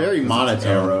bummed out. It's very monotone.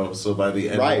 Arrow, so by the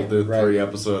end of the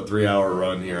 3-hour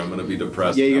run here, I'm gonna be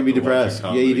depressed. Yeah, you're gonna be depressed.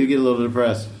 Yeah, you do get a little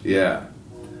depressed. Yeah.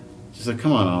 Just like,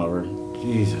 come on, Oliver.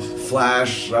 Jesus.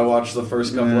 Flash. I watched the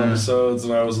first couple episodes,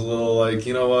 and I was a little like,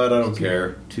 you know what? I don't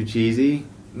care. Too cheesy.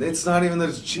 It's not even that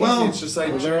it's cheesy. Well, it's just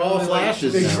like they're all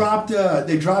flashes. They dropped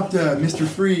Mr.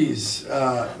 Freeze,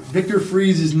 Victor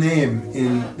Freeze's name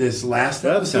in this last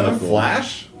episode.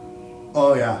 Flash.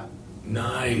 Oh yeah.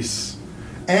 Nice.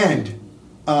 And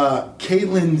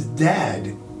Caitlin's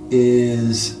dad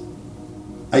is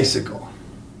Icicle.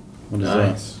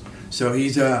 Nice. So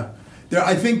he's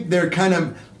I think they're kind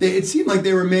of. It seemed like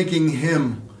they were making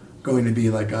him going to be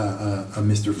like a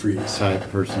Mr. Freeze type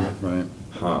person, right?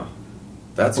 Huh.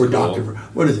 That's or cool. Doctor.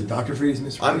 What is it? Dr. Freeze,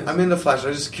 Mr. Freeze. I'm into Flash.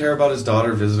 I just care about his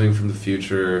daughter visiting from the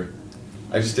future.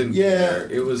 I just didn't care.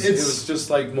 It was just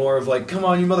like more of like, come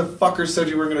on, you motherfuckers said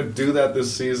you were going to do that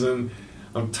this season.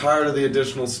 I'm tired of the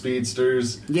additional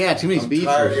speedsters. Yeah, too many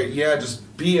speedsters.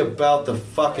 Just be about the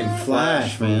fucking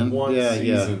Flash man. For one yeah,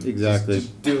 season. Yeah, exactly.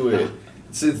 Just do it.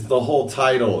 It's the whole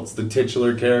title. It's the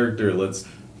titular character.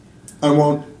 I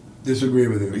won't disagree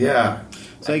with you. Yeah.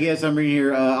 So I guess I'm reading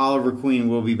here. Oliver Queen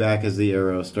will be back as the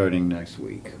Arrow starting next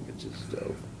week, which is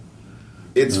dope.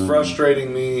 It's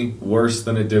frustrating me worse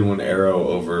than it did when Arrow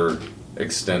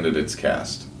overextended its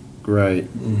cast. Right.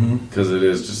 Because it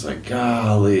is just like,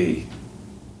 golly,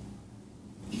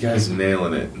 you guys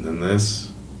nailing it. And then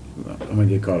this. I'm gonna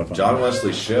get caught up on John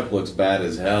Wesley Shipp looks bad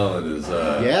as hell in his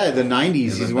yeah, the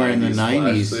 90s. He's wearing the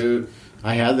 90s suit.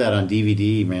 I had that on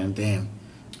DVD, man. Damn.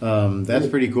 That's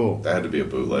pretty cool. That had to be a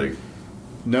bootleg.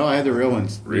 No, I had the real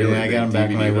ones. Really? Yeah, I got them back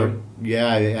when I DVD worked. Yeah,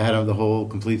 I had the whole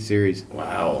complete series.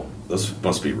 Wow. Those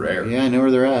must be rare. Yeah, I know where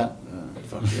they're at.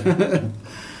 Fuck yeah.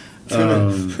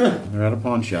 They're at a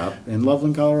pawn shop in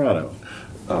Loveland, Colorado.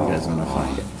 Oh. You guys want to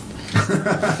find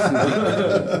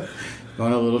it.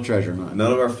 Going a little treasure hunt.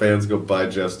 None of our fans go buy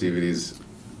Jeff's DVDs.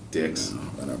 Dicks.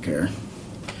 I don't care.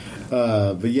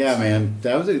 But yeah, man,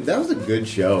 that was a good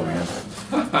show, man.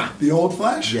 The old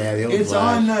Flash? Yeah, the old It's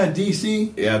Flash. on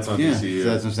DC. Yeah, it's on DC. So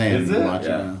that's what I'm saying. Is You can it? watch it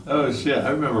Yeah. now. Oh shit! I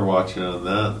remember watching on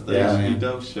that. That Yeah, used to be man.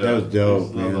 dope show. That was dope, I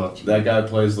used to man. love watching That guy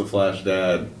plays the Flash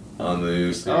dad on the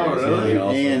new series. Oh, really? He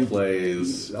also And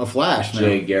plays a Flash, man.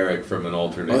 Jay Garrick from an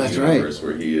alternate Oh, that's right. universe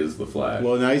where he is the Flash.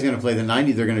 Well, now he's going to play the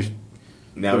 90s. They're going to.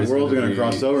 Now The he's world's gonna going to be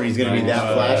cross over, and he's going to be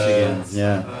that Flash again.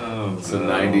 Yeah. Oh, It's the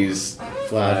 90s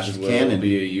Flash is will canon.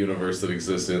 be a universe that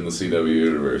exists in the CW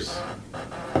universe.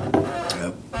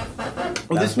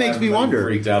 Well, this makes me wonder.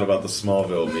 Freaked out about the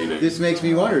Smallville meeting. This makes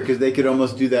me wonder because they could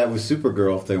almost do that with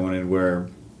Supergirl if they wanted, where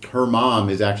her mom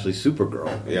is actually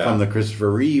Supergirl Yeah. from the Christopher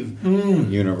Reeve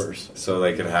universe. So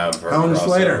they could have her Helen crossover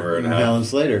Slater. and Helen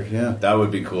Slater, yeah. that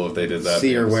would be cool if they did that.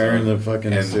 See her wearing the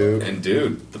fucking and, suit. And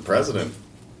dude, the president.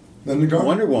 Then the Guardian.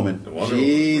 Wonder Woman. Wonder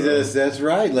Jesus, that's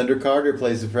right. Linda Carter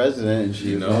plays the president, and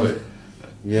she You know it.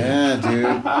 Yeah, dude.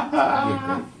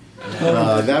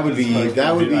 That would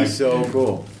be so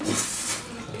cool.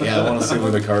 Yeah, I want to see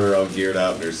Linda Carter all geared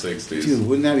out in her 60s. Dude,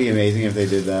 wouldn't that be amazing if they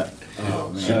did that? Oh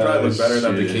man. She'd probably look better in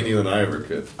that shit. bikini than I ever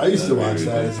could. I used to watch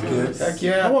that as a kid. Heck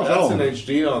yeah, I watched all that's of in them.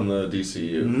 HD on the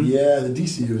DCU. Yeah, the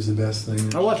DCU is the best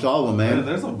thing. I watched all of them, Man, man.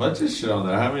 there's a bunch of shit on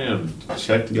there. I haven't even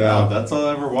checked it Yeah. out. That's all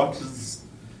I ever watched is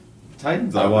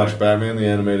Titans. I on watched there. Batman the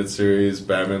Animated Series,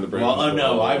 Batman the Brave. Well, and the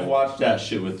no, Bold. I've watched that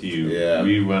shit with you. Yeah.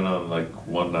 We went on like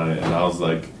one night, and I was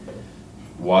like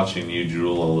watching you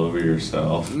drool all over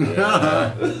yourself.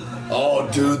 Oh,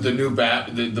 dude, the new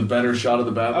the better shot of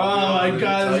the Batman. Oh my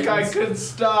god, this guy couldn't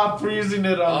stop freezing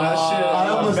it on that shit. I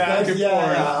almost back and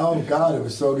forth. Oh god, it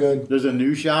was so good. There's a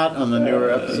new shot on the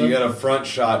newer episode. You got a front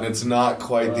shot, and it's not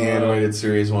quite the animated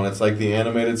series one. It's like the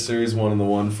animated series one and the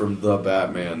one from the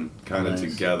Batman kind of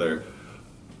Nice. together.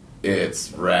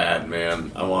 It's rad,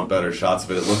 man. I want better shots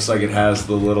of it. It looks like it has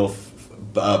the little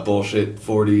bullshit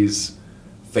 40s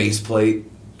faceplate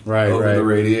over the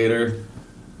radiator.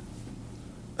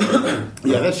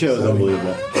 Yeah, that show is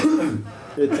unbelievable.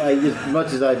 As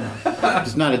much as I'm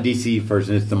just not a DC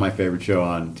person, it's still my favorite show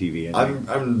on TV.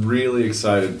 I'm really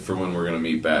excited for when we're gonna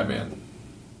meet Batman.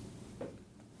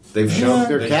 They've shown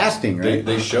they're casting, right?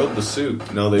 They showed the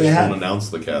suit. No, they won't announce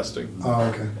the casting.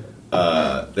 Oh,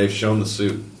 okay. They've shown the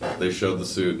suit. They showed the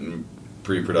suit in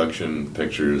pre-production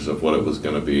pictures of what it was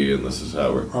going to be, and this is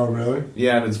how we're. Oh, really?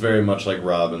 Yeah, and it's very much like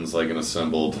Robin's, like an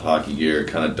assembled hockey gear,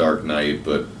 kind of Dark Knight,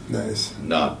 but nice,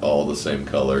 not all the same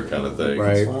color, kind of thing.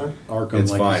 Right. It's fine. Arkham,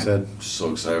 It's like fine. you said.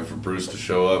 So excited for Bruce to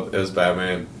show up as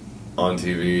Batman on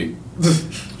TV.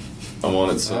 I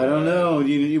want it so. I don't know.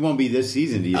 You won't be this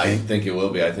season, do you I think? think it will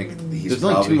be. I think he's There's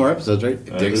probably only 2 more episodes, right?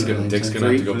 Dick's gonna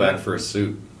have to go back for a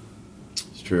suit.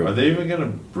 It's true. Are they even gonna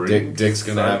bring? Dick's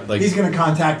gonna have like He's gonna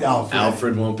contact Alfred.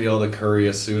 Alfred won't be able to curry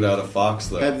a suit out of Fox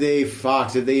though. Have they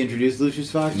introduced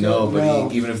Lucius Fox? No, yet? but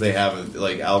No. even if they haven't,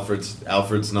 like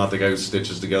Alfred's not the guy who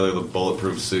stitches together the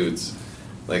bulletproof suits.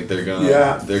 Like they're gonna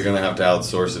have to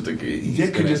outsource it to.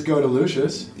 Dick could just go to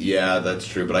Lucius. Yeah, that's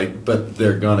true. But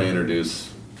they're gonna introduce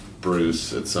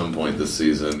Bruce at some point this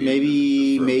season.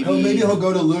 Maybe He'll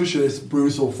go to Lucius.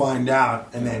 Bruce will find out,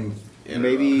 and then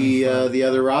maybe the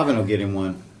other Robin will get him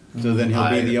one. So then he'll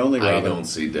be the only Robin. I don't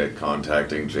see Dick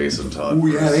contacting Jason Todd. oh for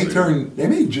yeah, a suit. they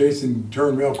made Jason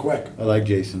turn real quick. I like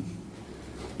Jason.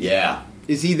 Yeah,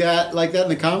 Is he that like that in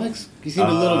the comics? He seemed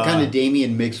a little kind of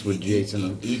Damien mixed with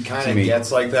Jason. he kind to of me.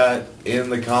 gets like that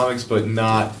in the comics, but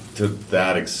not to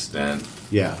that extent.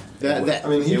 Yeah, that I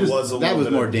mean, It was a that little was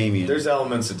bit more of- Damien. There's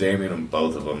elements of Damien in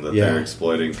both of them that Yeah. they're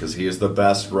exploiting because he is the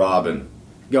best Robin.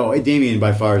 Damien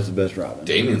by far is the best Robin.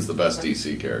 Damien's the best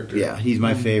DC character. Yeah, he's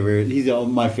my favorite. He's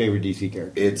my favorite DC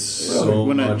character. It's so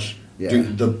When I- much. yeah.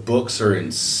 Dude, the books are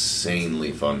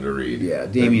insanely fun to read. Yeah,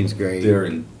 Damien's great.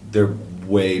 They're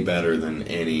way better than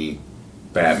any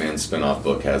Batman spin-off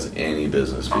book has any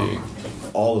business being.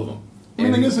 All of them. I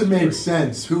mean, I guess it made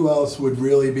sense. Who else would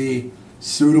really be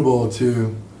suitable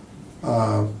to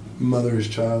mother's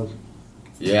child?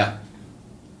 Yeah.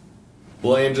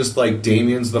 Well, and just like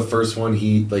Damien's the first one,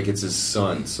 it's his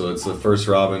son, so it's the first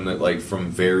Robin that, like,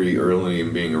 from very early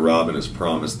in being a Robin, is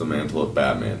promised the mantle of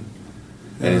Batman,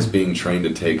 and is being trained to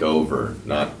take over,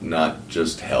 not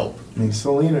just help. I mean,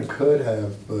 Selena could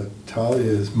have, but Talia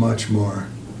is much more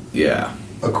Yeah.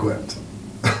 equipped.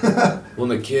 Well,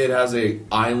 the kid has a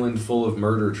island full of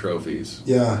murder trophies.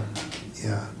 Yeah.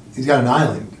 He's got an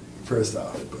island, first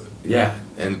off. But Yeah,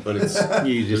 but it's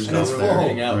You just there's it's nowhere to full.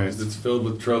 hang out Right. because it's filled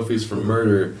with trophies for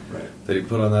murder that he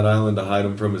put on that island to hide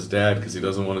him from his dad because he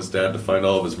doesn't want his dad to find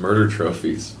all of his murder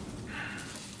trophies.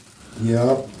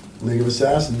 Yep, League of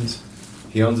Assassins.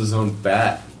 He owns his own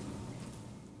bat.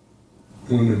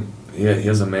 Mm. Yeah, he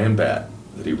has a man bat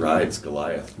that he rides,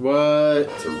 Goliath. What?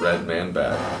 It's a red man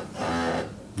bat.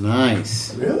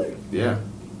 Nice. Really? Yeah.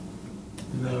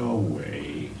 No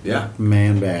way. Yeah.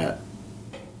 Man bat.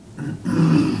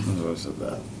 What was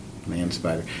that? Man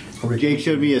spider. Jake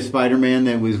showed me a Spider-Man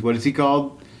that was, what is he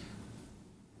called?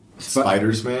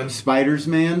 Spiders Man? Spiders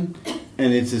Man.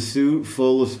 And it's a suit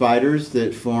full of spiders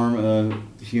that form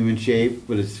a human shape,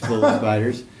 but it's full of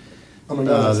spiders. Oh my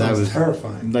god, that sounds was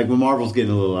terrifying. Like when Marvel's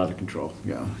getting a little out of control.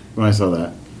 Yeah. When I saw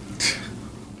that.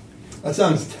 That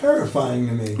sounds terrifying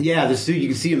to me. Yeah, the suit, you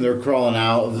can see them, they're crawling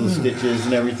out of the stitches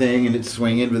and everything, and it's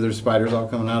swinging, but there's spiders all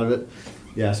coming out of it.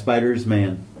 Yeah, Spiders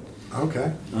Man.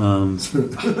 Okay.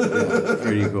 Yeah,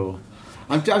 pretty cool.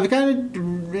 I'm kind of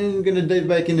going to dive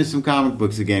back into some comic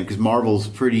books again because Marvel's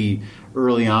pretty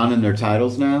early on in their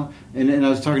titles now. And I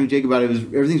was talking to Jake about it.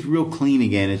 Everything's real clean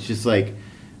again. It's just like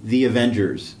the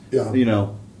Avengers. Yeah. You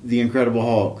know, the Incredible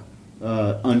Hulk.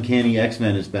 Uncanny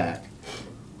X-Men is back.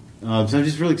 So I'm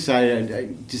just really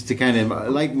excited just to kind of... I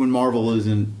like when Marvel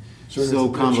isn't So so it's a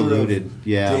picture convoluted. of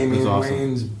Yeah, it Damian was awesome.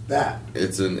 Wayne's bat.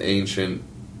 It's an ancient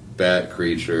bat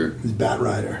creature His Bat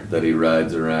Rider. that he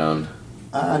rides around.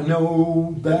 I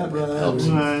know Bat Rider. Helps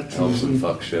him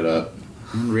fuck shit up.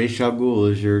 And Ra's al Ghul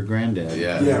is your granddad.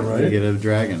 Yeah. Yeah, right. You get a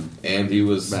dragon. And he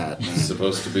was Bat.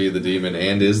 supposed to be the demon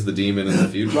and is the demon in the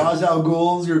future. Ra's al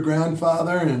Ghul's your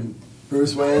grandfather, and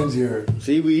Bruce Wayne's your...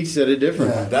 See, we each said it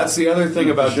different. Yeah. That's the other thing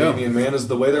about Sure. Damian, man, is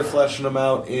the way they're fleshing him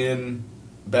out in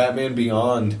Batman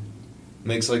Beyond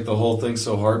makes like the whole thing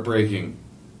so heartbreaking.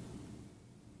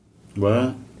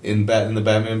 What? In the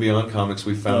Batman Beyond comics,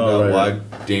 we found Oh, out right.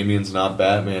 why Damian's not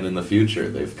Batman in the future.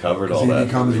 They've covered all He that.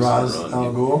 becomes in the Ra's recent al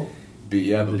run. Ghul. But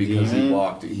The because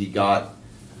demon? he got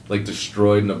like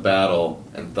destroyed in a battle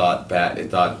and thought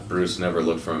Bruce never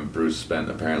looked for him. Bruce spent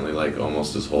apparently like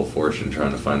almost his whole fortune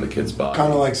trying to find the kid's body.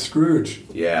 Kind of like Scrooge.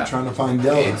 Yeah. Trying to find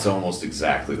Della. It's almost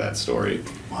exactly that story.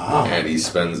 Wow. And he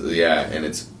spends and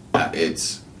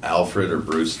it's Alfred or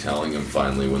Bruce telling him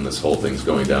finally when this whole thing's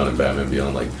going down in Batman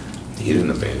Beyond, like, He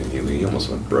didn't abandon you. He almost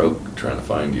went broke trying to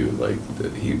find you. Like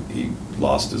he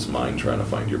lost his mind trying to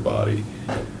find your body.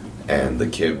 And the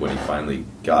kid, when he finally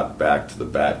got back to the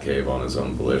Batcave on his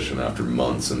own volition after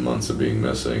months and months of being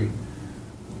missing,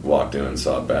 walked in and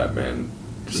saw Batman,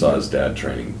 saw his dad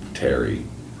training Terry.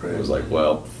 Right. Was like,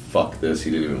 well, fuck this. He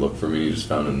didn't even look for me. He just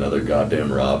found another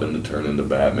goddamn Robin to turn into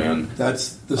Batman.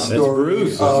 That's the story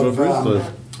Bruce.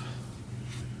 of.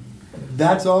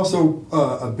 That's also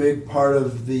a big part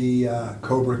of the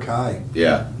Cobra Kai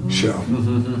show.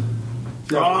 Mm-hmm.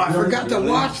 Oh, I forgot to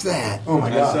watch that. Oh my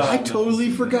god! I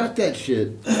totally forgot that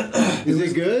shit. Is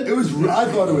it good? It was.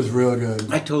 I thought it was real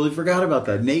good. I totally forgot about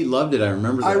that. Nate loved it. I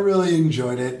remember that. I really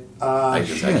enjoyed it. I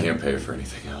can't pay for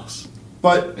anything else.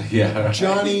 But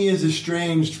Johnny is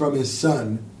estranged from his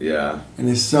son. Yeah. And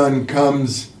his son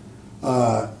comes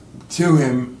to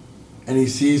him, and he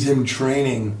sees him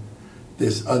training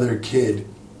this other kid.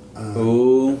 Yeah,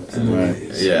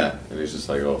 and he's just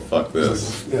like, "Oh, fuck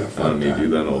this! Like, I don't need you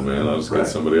then, old man. I'll just get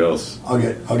somebody else. I'll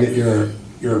get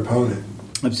your opponent."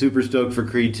 I'm super stoked for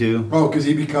Creed 2. Oh, because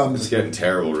he becomes... It's getting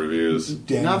terrible reviews.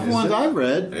 Not the ones I've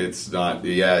read. It's not...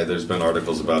 Yeah, there's been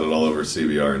articles about it all over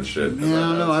CBR and shit.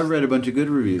 Yeah, no, I've read a bunch of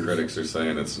good reviews. Critics are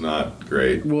saying it's not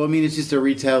great. Well, I mean, it's just a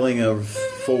retelling of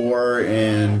 4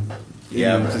 and...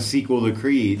 Yeah, it's a sequel to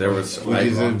Creed. There was... Which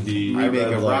is a remake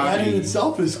of Rocky. That in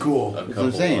itself is cool. A couple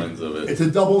lines of it. It's a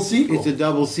double sequel. It's a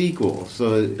double sequel.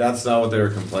 So that's not what they were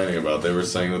complaining about. They were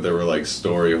saying that there were like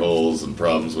story holes and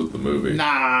problems with the movie.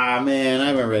 Nah, man, I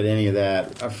haven't read any of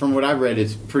that. From what I've read,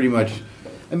 it's pretty much...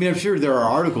 I mean, I'm sure there are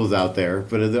articles out there,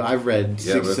 but I've read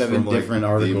 6, 7 different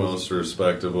articles. The most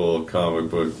respectable comic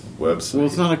book website. Well,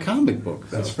 it's not a comic book.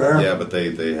 That's fair. Yeah, but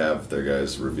they have their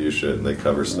guys review shit and they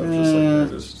cover stuff just like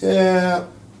Nerdist. Yeah.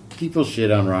 People shit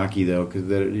on Rocky, though, because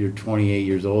you're 28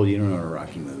 years old. You don't know what a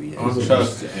Rocky movie is. I don't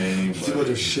trust anybody. People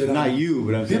just shit on... Not you,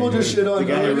 but I'm people saying... just shit on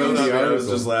the guy who wrote the article.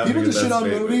 Just laughing people just shit on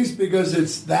movies because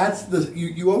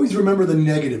you always remember the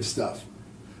negative stuff.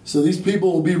 So these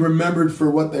people will be remembered for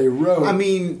what they wrote. I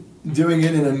mean... Doing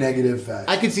it in a negative fashion.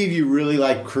 I could see if you really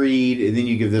like Creed, and then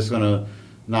you give this one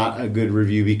not a good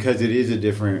review because it is a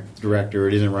different director.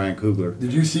 It isn't Ryan Coogler.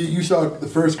 Did you see? You saw the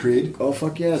first Creed? Oh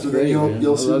fuck yeah! So great, then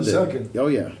you'll see the second. Oh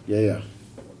yeah.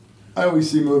 I always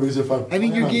see movies if I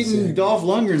mean, you're getting Dolph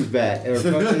Lundgren's back. Or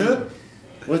fucking,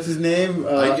 what's his name?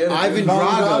 Ivan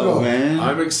Drago, man.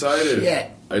 I'm excited. Shit.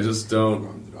 I just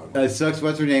don't. It sucks.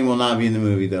 What's her name will not be in the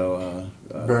movie though.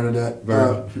 Bernadette.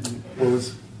 What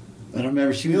was? I don't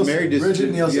remember. She was married to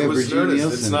Bridget Nielsen. It was Bridget Nerdist.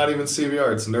 Nielsen. It's not even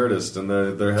CBR. It's Nerdist, and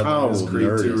their headline is Creed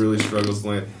 2 really struggles to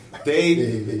land.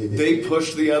 They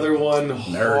pushed the other one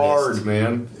hard,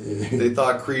 man. They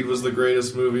thought Creed was the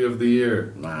greatest movie of the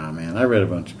year. Nah, man. I read a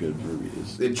bunch of good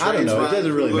reviews. I don't know. It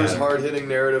doesn't really matter. Hard-hitting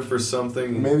narrative for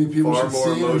something maybe people far should more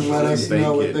see it and emotional let than us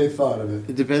know what they thought of it.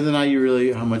 It depends on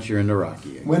how much you're into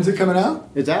Rocky. When's it coming out?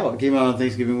 It's out. It came out on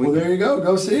Thanksgiving week. Well, there you go.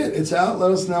 Go see it. It's out.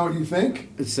 Let us know what you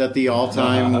think. It's set the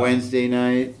all-time Wednesday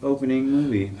night opening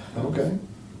movie. Okay.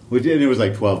 And it was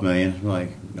like 12 million. I'm like,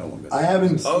 no one got I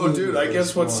haven't Oh, seen dude, the I guess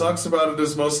first what one. sucks about it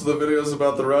is most of the videos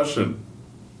about the Russian.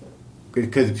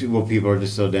 Because people are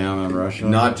just so down on Russia.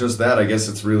 Not just that, I guess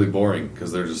it's really boring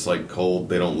because they're just like cold.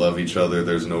 They don't love each other.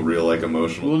 There's no real like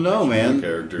emotional. Well, no, man.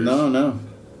 Characters. No.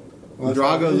 Well, that's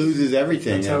how Drago it is. loses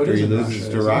everything That's how it after is he in loses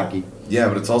Russia, to isn't Rocky. Yeah,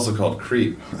 but it's also called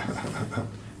Creep.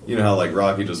 You know how like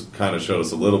Rocky just kind of showed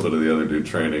us a little bit of the other dude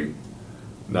training,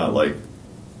 not like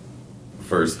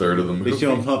first third of the movie. They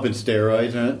show him pumping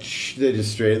steroids, right? Shh, they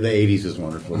just straight. The 80s was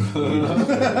wonderful.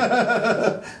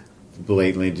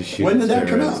 Blatantly just shooting When did that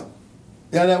come steroids. out?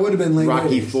 Yeah, that would have been late.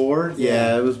 Rocky 80s. 4?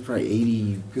 Yeah, it was probably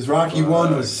 80. Because Rocky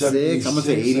 1 was 76, I'm going to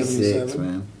say 86, 77.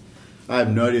 man. I have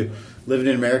no idea. Living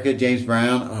in America, James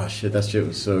Brown. Oh, shit, that shit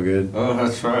was so good. Oh,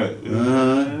 that's right.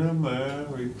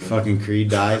 Fucking Creed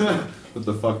died. With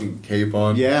the fucking cape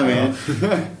on. Yeah,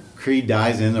 man. Creed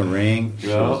dies in the ring. It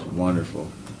Yeah. was wonderful.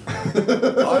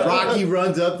 Rocky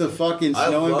runs up the fucking I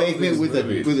snow love embankment these with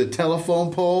movies. a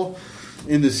telephone pole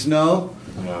in the snow.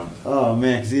 Yeah. Oh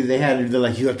man, because they're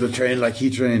like, you have to train like he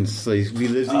trains. So he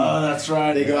lives. Oh, that's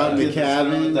right. They go out in the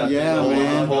cabin. Yeah,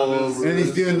 man. And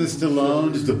he's doing the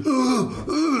Stallone, just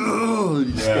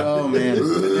oh man,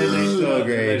 it's so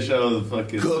great. They show the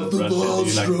fucking Cut the Russian ball,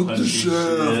 dude, stroke the punching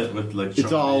shaft. shit with like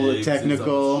It's all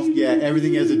technical. Yeah,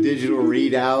 everything has a digital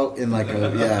readout and like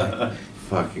a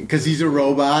fucking. Because he's a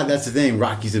robot. That's the thing.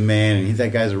 Rocky's a man, and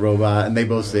that guy's a robot, and they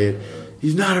both say it.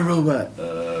 He's not a robot.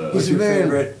 What's He's your a man.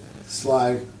 favorite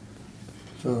Sly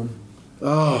film?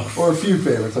 Oh, Or a few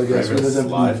favorites, I guess. Favorite One of them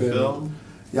Sly favorite. film?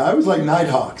 Yeah, I was like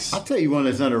Nighthawks. I'll tell you one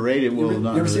that's underrated. Well, You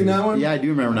not ever seen underrated. that one? Yeah, I do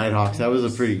remember Nighthawks. That was a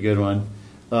pretty good one.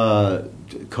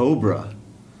 Cobra.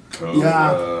 Cobra.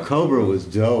 Yeah. Cobra was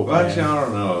dope. Well, actually, man. I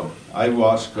don't know. I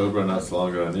watched Cobra not so long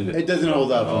ago, and It doesn't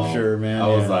hold up, I'm sure, man. I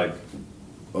was Yeah. like,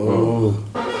 Oh.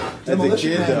 As a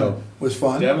Demolition kid, Man though. was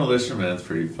fun. Demolition Man's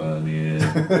pretty fun.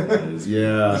 Yeah. Is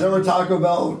that where Taco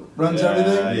Bell runs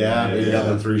everything? Yeah, you got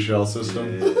the 3 shell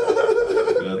system.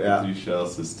 The 3 shell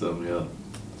system. Yeah.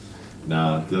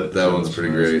 Nah, That one's pretty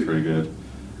great. Pretty good.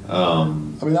 I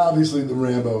mean, obviously the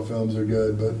Rambo films are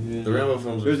good, but The Rambo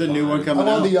films. There's a new one I coming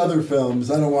want out. the other films.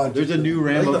 I don't want. There's a new I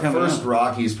Rambo think the coming first out.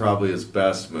 Rocky's probably his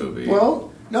best movie.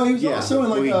 Well, no, he was Yeah. also in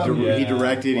like He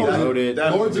directed, he wrote it.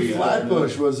 that Lords of would be-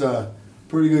 Flatbush was a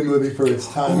pretty good movie for its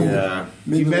time. Yeah.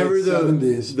 Mid You to remember late the-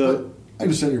 70s. the- but I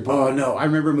understand your point. Oh, no. I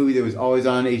remember a movie that was always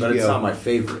on HBO. But it's not my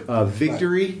favorite.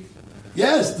 Victory.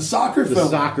 Yes, the soccer The film.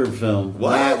 soccer film.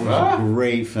 What? That was Huh? a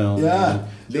great film. Yeah. man.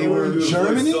 They were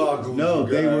Germany? no,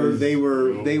 they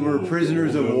were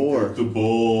prisoners of war. The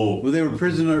bull. Well, they were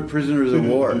prisoners of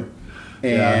war,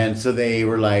 and so they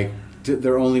were like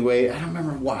their only way. I don't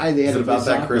remember why they had Is it to play about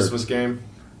that soccer. Christmas game?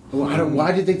 Well,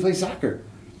 why did they play soccer?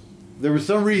 There was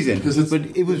some reason, 'Cause it's but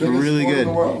it was the biggest really sport in good.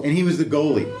 the world. And he was the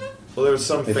goalie. Well, there was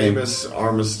some think. famous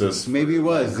armistice. Maybe it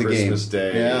was the game. Christmas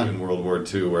Day Yeah. in World War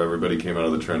II where everybody came out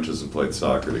of the trenches and played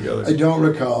soccer together. I don't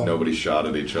recall. Nobody shot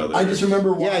at each other. I just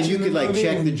remember watching Yeah, you the could like movie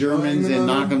check and the Germans enjoying and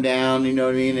the knock movie. them down. You know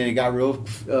what I mean? And it got real.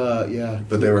 Yeah,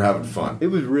 But they were having fun. it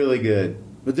was really good.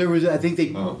 But there was, I think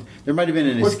there might have been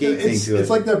an What's escape the- thing it's, to it. it's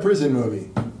like that prison movie.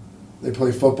 They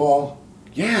play football.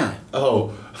 Yeah,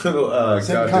 Oh, Same God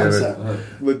damn it. concept.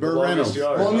 with Burt Longest Reynolds.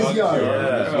 Yard. Longest Yard.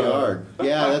 Longest Yard.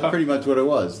 Yeah, that's pretty much what it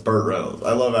was. Burt Reynolds.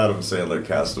 I love Adam Sandler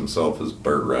cast himself as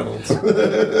Burt Reynolds.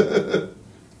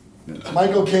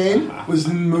 Michael Caine was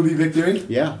in the movie Victory.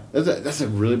 Yeah, that's a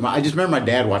really. I just remember my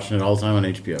dad watching it all the time on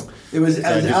HBO. It was So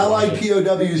I as just Allied watched it.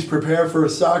 POWs prepare for a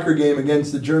soccer game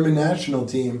against the German national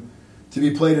team to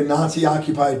be played in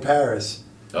Nazi-occupied Paris.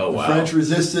 Oh, The wow. French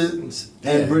resistance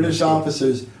and Yeah, British escape.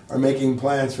 officers are making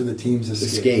plans for the team's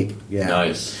escape. Yeah,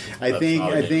 Nice. I That's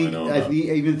not a game know about.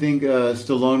 even think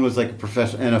Stallone was like a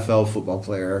professional NFL football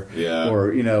player. Yeah.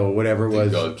 or whatever it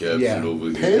was. Yeah,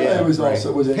 Pele was right.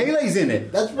 also was in it. Pele's in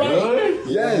it. That's right.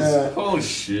 Really? Yes. Oh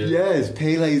shit. Yes,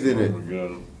 Pele's in Oh it. my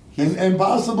god. And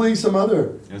possibly some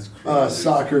other That's crazy.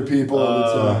 soccer people.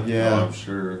 Yeah. Oh, I'm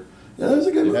sure. Yeah, that was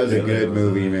a good movie. That was a Yeah, good was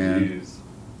movie, man. Jeez.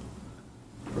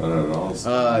 Brought out all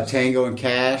stuff. Tango and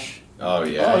Cash. Oh,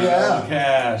 yeah. Oh, yeah.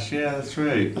 Cash. Yeah, that's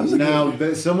right. That was a Now,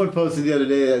 good someone posted the other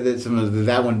day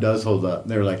that one does hold up.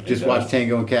 They were like, just It watch does.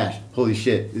 Tango and Cash. Holy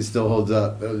shit, it still holds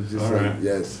up. It was just All like, right.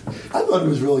 yes. I thought it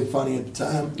was really funny at the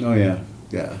time. Oh, yeah.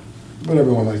 Yeah. But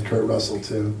everyone liked Kurt Russell,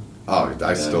 too. Oh,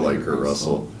 I still like Kurt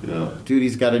Russell. Yeah. Dude,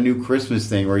 he's got a new Christmas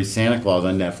thing where he's Santa Claus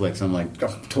on Netflix. I'm like,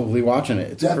 I'm totally watching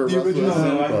it. It's Death, Kurt the Russell as original,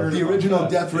 Santa Claus. the original that.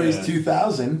 Death Race Yeah.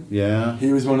 2000. Yeah.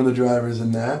 He was one of the drivers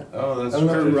in that. Oh, that's I don't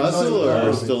know if Kurt you're Russell familiar or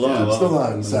with the movie. Stallone?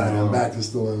 Stallone, sorry. I'm Stallone. back to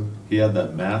Stallone. He had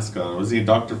that mask on. Was he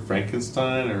Dr.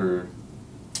 Frankenstein or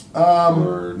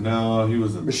no? He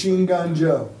wasn't. Machine Gun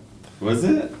Joe. Was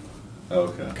it?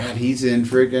 Okay. God, he's in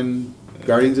friggin'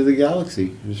 Guardians of the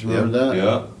Galaxy. Just remember that?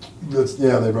 Yeah.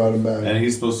 They brought him back. And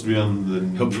he's supposed to be on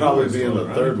the. He'll probably newest be in the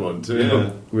right? third one, too. Yeah.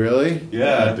 Really?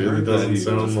 Yeah, Dude, it doesn't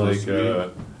sound like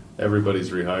everybody's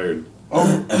rehired.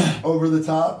 Over the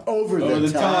top. Over Over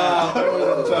the top.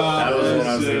 Over the top. That was what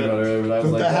I was Shit. thinking about earlier, but I was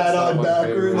Put like, the hat that's not on my backwards.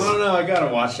 favorite. I don't know. I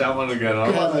gotta watch that one again. I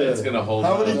don't know if it's gonna hold.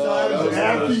 How up. many times was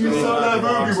after you saw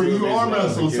that movie when you arm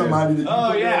wrestled somebody? Did you Oh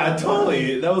put yeah, that on?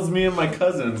 totally. That was me and my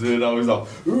cousins. We'd always all,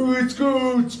 "Ooh, let's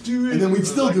go, let's do it." And then we'd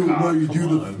still do it Like, where you come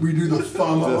do on. we do the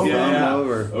thumb over. Yeah.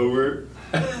 Over.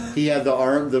 He had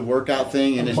the workout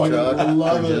thing in his Fucking truck.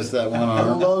 love for it. Just that one I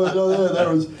arm. love it. Oh, yeah, that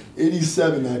was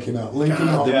 87 that came out. Lincoln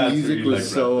Hall. the Yeah, music you, was like,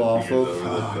 so wrap the awful. fingers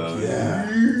over the thumb.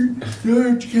 Yeah.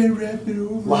 You can't wrap it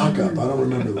over. Lock Up. I don't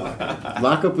remember Lock Up.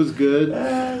 Lockup was good.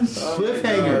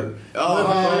 Cliffhanger.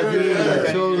 Oh, dude, I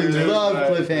yeah. totally love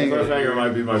Cliffhanger. Cliffhanger might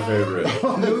be my favorite.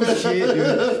 No shit,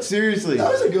 dude. Seriously.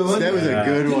 That was a good one. That was a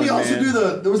good Didn't one, he also man. do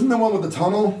there wasn't the one with the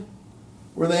tunnel?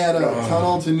 Where they had a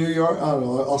tunnel to New York? I don't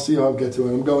know. I'll see how I get to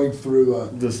it. I'm going through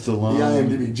The the Stallone.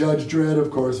 IMDb. Judge Dredd,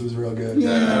 of course, was real good.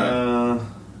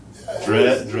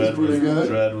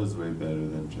 Dredd was way better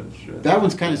than Judge Dredd. That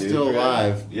one's kind of Dude, still Dredd.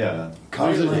 alive. Yeah.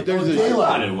 There's a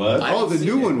Daylight. It was. Oh, the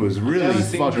new one was really haven't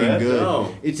seen fucking Dredd, good.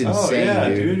 no. It's Oh, insane, yeah,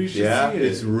 dude. you should Yeah, see it.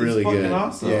 It's really fucking good.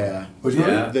 awesome. Yeah. Which one?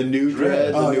 Yeah. The new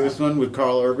Dread, the Oh, yeah. newest one with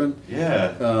Carl Urban.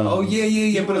 Yeah. Oh,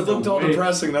 yeah, but it looked all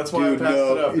depressing. That's why Dude, I passed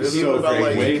no, it up. it's Isn't so it about, great.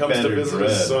 like, Way he comes to better visit Dredd.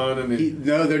 his son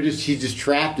and He's just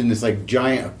trapped in this like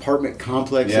giant apartment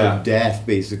complex Yeah. of death,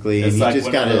 basically, It's and like he just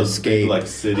one of got to those big, escape. like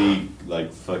city,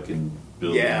 like fucking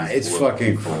buildings. Yeah, it's full of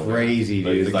fucking people. crazy,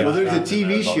 Like, dude. he's Well, there's a Captain TV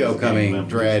America, all show these coming, gang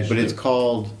members Dread, and but it's shit.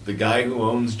 called The guy who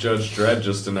owns Judge Dredd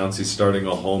just announced he's starting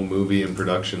a home movie and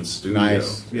production studio.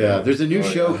 Nice. Yeah, there's a new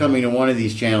show coming to one of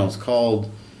these channels called.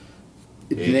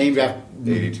 It's named after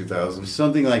 82,000.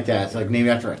 something like that. It's like named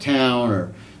after a town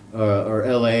or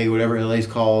L.A., whatever L.A.'s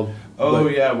called. Oh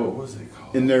But- yeah, what was it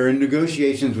called? And they're in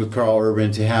negotiations with Carl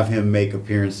Urban to have him make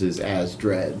appearances as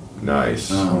Dredd. Nice.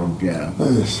 Yeah.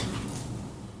 Nice.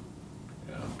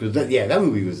 Because that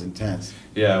movie was intense.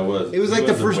 Yeah, it was. It was like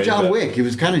the first way John better. Wick. It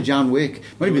was kind of John Wick.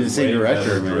 Might have been the same Way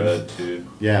director, better man. Dread, dude.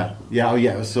 Yeah. Oh,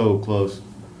 yeah. It was so close.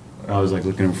 I was like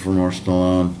looking for more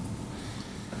Stallone.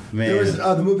 Man. There was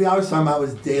the movie I was talking about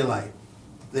was Daylight.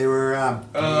 They were it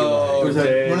was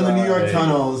one of the New York Daylight.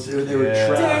 tunnels. They were Yeah.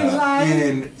 trapped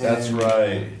in. That's and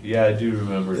right. Yeah, I do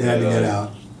remember. They had to get Daylight.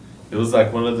 out. It was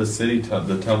like one of the city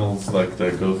the tunnels, like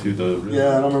that go through the.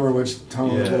 Yeah, I don't remember which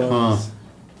tunnel it Yeah. was.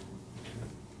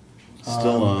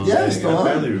 Stallone. Yeah, I Stallone.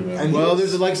 barely remember. And Well, he's-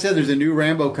 there's like I said, there's a new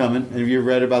Rambo coming. Have you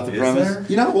read about the Is premise? there?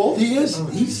 You know how old he is?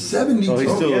 He's 72. Oh,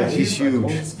 he's still- yeah, he's like huge.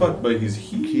 old as fuck, but he's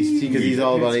huge. Because he's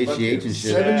all about He's HGH and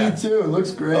shit. fucking- 72. It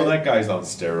looks great. Oh, that guy's on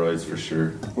steroids for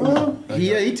sure. Well,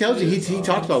 He tells you he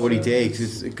talks about what he takes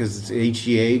because it's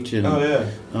HGH and Oh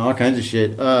yeah. all kinds of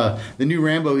shit. The new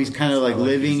Rambo, he's kind of like Like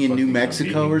living he's in New fucking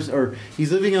Mexico competing. or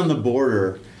he's living on the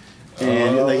border,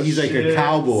 and Oh, like he's like a shit.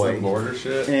 cowboy. Some border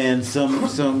shit. And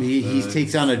he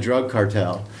takes on a drug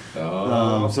cartel.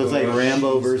 So it's like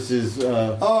Rambo versus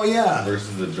oh, yeah.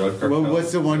 versus the drug cartel.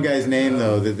 what's the one guy's name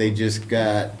though that they just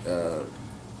got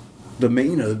the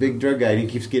big drug guy. And he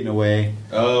keeps getting away.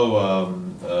 Oh,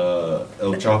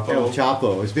 El Chapo. El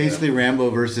Chapo. It's basically Rambo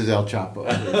versus El Chapo.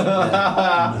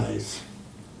 Nice.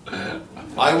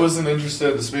 I wasn't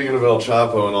interested, speaking of El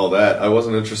Chapo and all that, I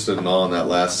wasn't interested in all in that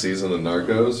last season of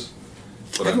Narcos.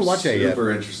 But I haven't I'm watched that yet.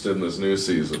 super interested in this new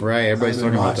season. Right, everybody's I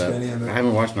haven't talking about watched that. any of it. I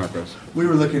haven't watched Narcos. We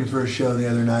were looking for a show the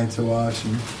other night to watch,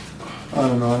 and I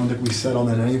don't know. I don't think we settled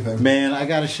on anything. Man, I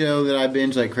got a show that I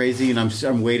binge like crazy, and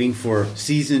I'm waiting for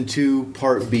season 2,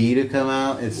 part B to come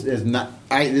out. It's not.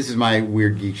 This is my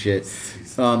weird geek shit.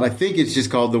 I think it's just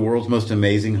called The World's Most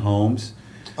Amazing Homes.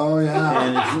 Oh,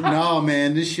 yeah. And no,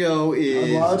 man, this show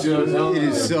is watched it. it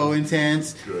is so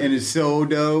intense and it's so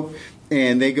dope.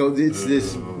 And they go, it's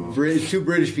this two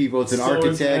British people. It's an So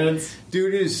architect, intense.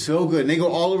 dude. It is so good. And they go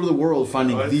all over the world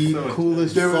finding Oh, it's the so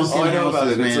coolest intense. fucking Oh, I know about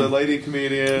houses, it. It's man. a lady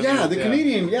comedian. Yeah, the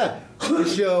comedian. Yeah, the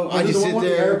show. I Was it just the sit one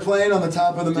with the there. airplane on the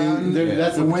top of the mountain? Dude,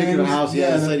 that's a The particular wings? house.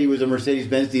 Yeah, this lady was a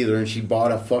Mercedes-Benz dealer, and she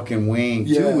bought a fucking wing,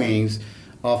 Yeah. 2 wings,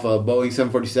 off a Boeing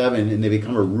 747, and they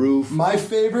become a roof. My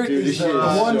favorite Dude, this is the shit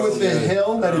is one so with the good.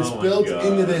 hill that it's Oh my built God.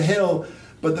 into the hill,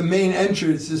 but the main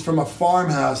entrance is from a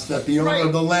farmhouse that the owner Right.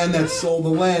 of the land that sold the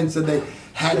land said they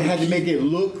had They had to keep- make it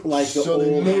look like the so old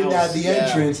they made house. that the Yeah.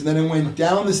 entrance, and then it went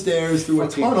down the stairs through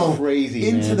Fucking a tunnel crazy,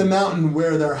 into man. the mountain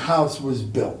where their house was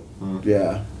built.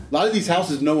 Yeah. A lot of these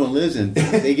houses no one lives in.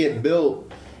 They get built,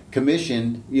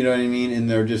 commissioned, you know what I mean? And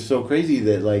they're just so crazy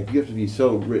that, like, you have to be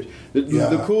so rich. Yeah.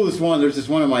 The coolest one, there's this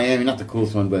one in Miami, not the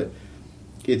coolest one, but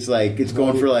it's like, it's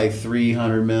going for like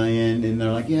 300 million. And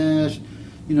they're like, yeah,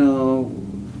 you know.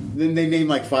 Then they named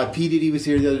like 5. P. Diddy was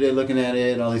here the other day looking at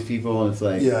it, and all these people, and it's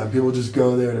like. Yeah, people just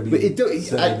go there to be. But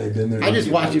they've been there. I just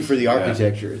watch it for the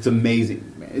architecture. It's amazing.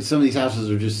 Man. Some of these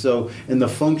houses are just so, and the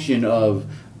function of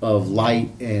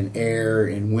light and air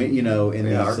and wind, you know, and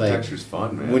Yeah, it's like architecture's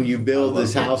fun, man. when you build I love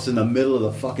this it. house in the middle of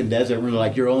the fucking desert, we're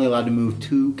like, you're only allowed to move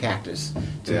 2 cactus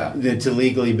to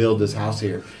legally build this house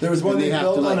here. There was one And they have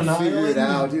built to, like, on an figure it island.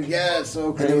 out, dude. Yeah, it's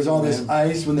so crazy. And there was all this man.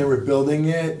 ice when they were building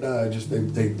it. Just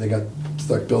they got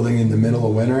stuck building in the middle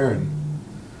of winter, and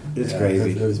It's yeah,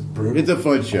 crazy. It was brutal. It's a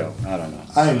fun show. I don't know.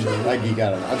 I enjoy it. I geek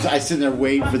out on it. I sit there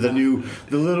waiting for the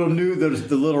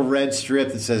little red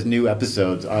strip that says new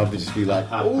episodes. I'll just be like,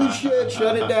 holy shit,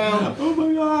 shut it down. Oh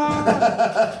my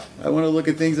god. I want to look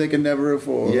at things I can never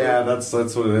afford. Yeah, that's what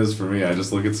it is for me. I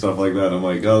just look at stuff like that. I'm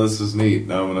like, oh, this is neat.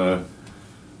 Now I'm gonna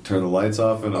turn the lights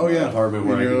off in an apartment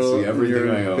where I can see everything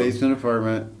I own. Basement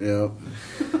apartment. Yep.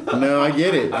 No, I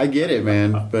get it,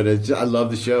 man. But I love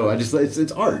the show.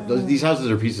 It's art. These houses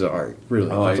are pieces of art. Really.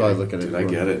 That's all I look at it. Dude, I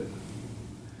get it.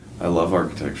 I love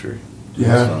architecture.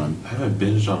 Yeah. It's fun. I haven't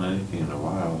binged on anything in a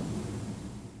while.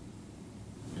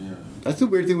 Yeah. That's the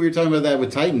weird thing we were talking about that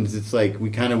with Titans. It's like we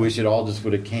kind of wish it all just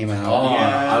would have came out. Oh,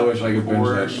 Yeah, I wish I could binge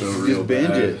that show just real binge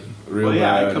bad. it. Real Well,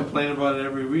 yeah, I bad. complain about it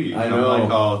every week. I I'm know.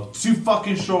 like, oh, it's too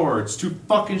fucking short. It's too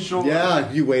fucking short.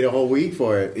 Yeah, you wait a whole week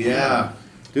for it. Yeah.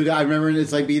 Dude, I remember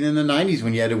it's like being in the 90s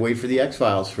when you had to wait for the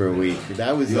X-Files for a week.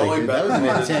 That was The only that was bad an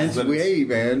part is intense that wait,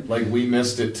 man. Like, we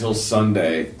missed it till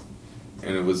Sunday.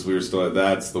 and it was we were still.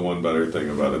 That's the one better thing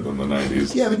about it than the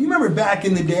 90s. Yeah, but you remember back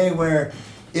in the day where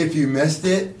if you missed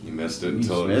it, You missed it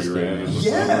until missed you ran it. in the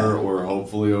Yeah. summer, or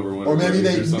hopefully over winter. Or maybe break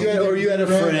they- or something. Yeah, or you had a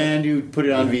friend who put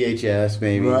it on VHS,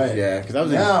 maybe. right? Yeah, because I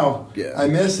was now yeah. I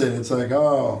miss it. It's like,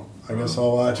 oh, I guess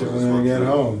I'll watch it when I get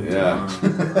home. Yeah,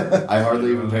 I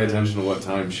hardly even pay attention to what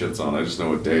time shit's on. I just know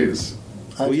what days.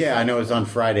 Well, yeah, I know it's on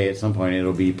Friday at some point.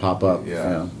 It'll be pop up.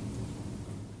 Yeah.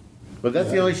 But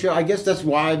that's the only show. I guess that's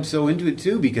why I'm so into it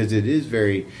too, because it is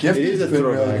very. Gifted's it is a been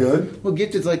really throwback. good. Well,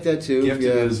 Gifted's like that too. Gifted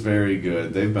yeah. is very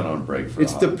good. They've been on break for.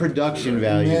 It's a the hot production minute.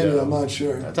 value. Maybe, though. I'm not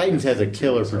sure. Titans has a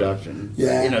killer production.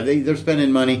 Yeah. You know, they're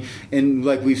spending money. And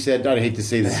like we've said, I hate to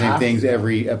say the They same have things to.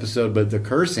 every episode, but the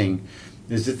cursing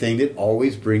is the thing that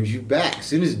always brings you back. As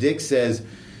soon as Dick says,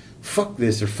 fuck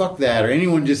this or fuck that, or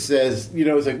anyone just says, you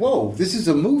know, it's like, whoa, this is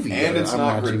a movie. And that it's I'm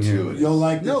not watching here. gratuitous. You'll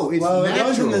like this. No, it's well, it was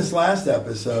natural. in this last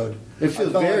episode. It feels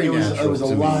I felt very like natural It was a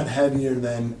to me. lot heavier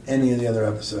than any of the other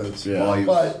episodes. Yeah. Well,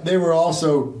 But they were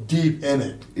also deep in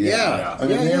it. Yeah. I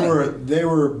mean, they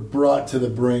were brought to the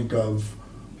brink of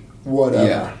whatever.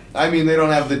 Yeah, I mean they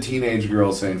don't have the teenage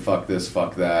girl saying "fuck this,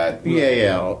 fuck that."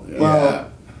 Yeah.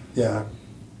 Well, yeah.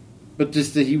 But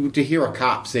just to hear a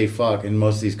cop say fuck, and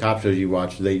most of these cop shows you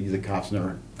watch, the cops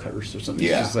never curse or something.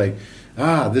 Yeah. It's just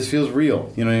like, this feels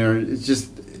real. You know, it's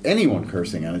just anyone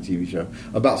cursing on a TV show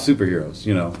about superheroes,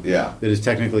 you know. Yeah. That is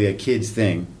technically a kid's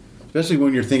thing. Especially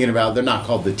when you're thinking about, they're not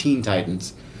called the Teen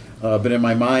Titans. But in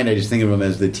my mind, I just think of them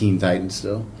as the Teen Titans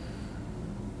still.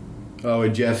 Oh,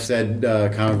 and Jeff said,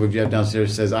 comic book Jeff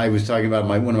downstairs says, I was talking about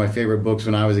one of my favorite books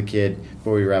when I was a kid,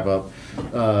 before we wrap up,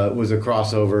 was a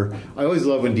crossover. I always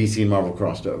love when DC and Marvel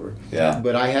crossed over. Yeah.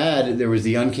 But there was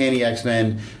the Uncanny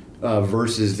X-Men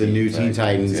versus the new Teen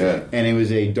Titans, yeah. and it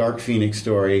was a Dark Phoenix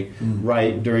story,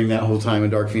 right during that whole time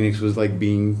when Dark Phoenix was like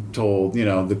being told, you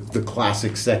know, the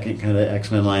classic second kind of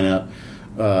X-Men lineup.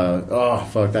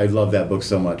 I love that book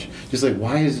so much. Just like,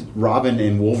 why is Robin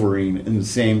and Wolverine in the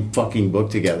same fucking book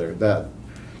together? That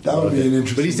would be an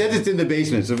interesting. But he said it's in the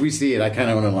basement, so if we see it, I kind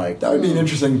of want to That would be an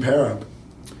interesting pair up.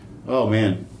 Oh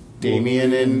man,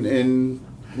 Damian and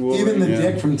Wolverine, Even the yeah.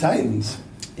 Dick from Titans.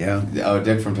 Yeah. Oh,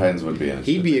 Dick from Titans would be in it.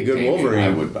 He'd be a good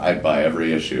Wolverine. I'd buy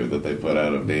every issue that they put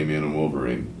out of Damian and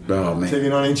Wolverine. Oh man,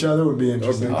 Taking on each other would be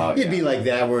interesting. it'd be like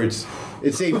that where it's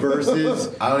a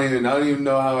versus. I don't even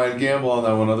know how I'd gamble on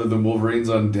that one other than Wolverine's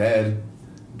undead.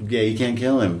 Yeah, you can't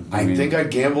kill him. I think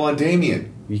I'd gamble on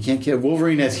Damian. You can't kill.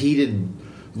 Wolverine has heated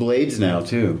blades now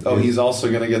too. Oh, he's also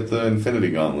going to get the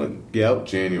Infinity Gauntlet. Yep.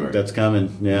 January. That's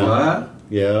coming. Yeah. What?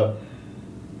 Yeah.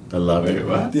 I love Wait, it.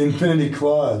 what? The Infinity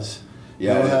Claws.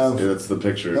 Yeah, They'll that's the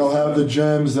picture. They'll have the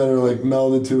gems that are like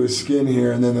melded to his skin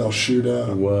here, and then they'll shoot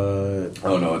out. What?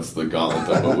 Oh no, it's the Gauntlet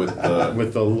though, but with the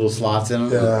With the little slots in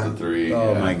them. Yeah. the three.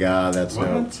 Oh yeah. my god, that's dope.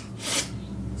 What?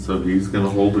 So he's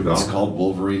gonna hold the It's gauntlet. called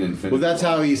Wolverine Infinity. Well, that's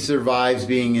how he survives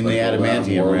being in the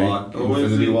adamantium, Warlock, right? Oh, is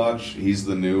Infinity he? Watch. He's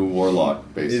the new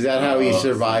Warlock, basically. Is that how he Oh,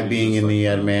 survived so being he's in just the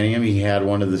like- adamantium? He had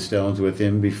one of the stones with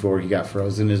him before he got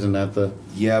frozen. Isn't that the?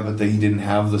 Yeah, but he didn't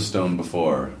have the stone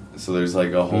before. So there's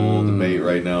like a whole debate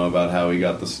right now about how he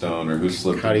got the stone or who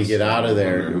slipped. How do you the get out of stone,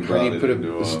 there? or who How brought do you it put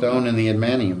into a stone in the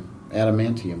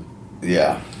adamantium?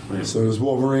 Yeah, So does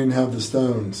Wolverine have the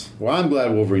stones? Well, I'm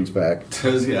glad Wolverine's back.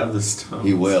 Does he have the stone?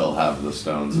 he will have the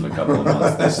stones in a couple of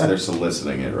months. They're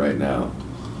soliciting it right now.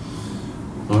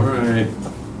 All right.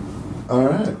 All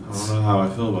right. I don't know how I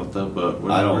feel about that, but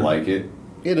whatever. I don't like it.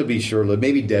 It'll be short-lived.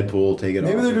 Maybe Deadpool will take it off.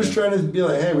 Maybe they're just again. trying to be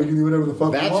like, hey, we can do whatever the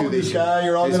fuck That's we want who with they this should- guy.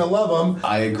 You're all they- going to love him.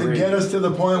 I agree. To get us to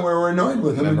the point where we're annoyed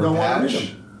with him Remember and don't want to read Patch?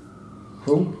 him.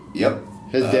 Who? Yep.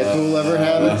 Has Deadpool ever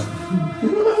had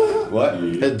it? What?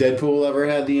 Has Deadpool ever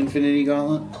had the Infinity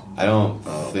Gauntlet? I don't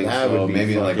think that so. would be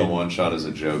Maybe like a fucking- one shot as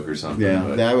a joke or something. Yeah,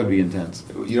 but that would be intense.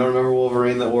 you don't remember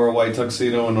Wolverine that wore a white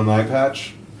tuxedo and an eye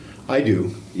patch? I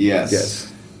do. Yes. Yes.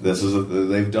 This is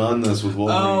they've done this with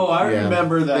Wolverine. Oh, I Yeah.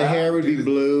 remember that. The hair would be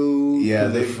blue. Yeah,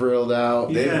 they they- frilled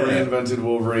out. They've Yeah. reinvented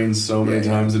Wolverine so many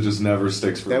Yeah. times it just never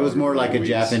sticks. For That was more like a weeks.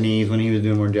 Japanese when he was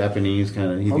doing more Japanese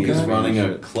kind of. He'd be Okay. He's running a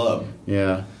shit. club,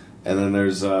 Yeah. and then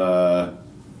there's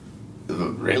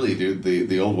really, dude,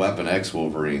 the old Weapon X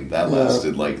Wolverine that Yeah.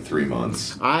 lasted like 3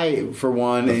 months. I, for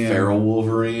one, The am- feral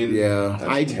Wolverine, Yeah, that's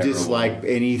I terrible. dislike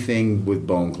anything with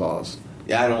bone claws.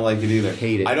 Yeah, I don't like it either.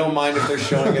 Hate it. I don't mind if they're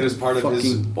showing it as part of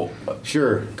his. Fucking-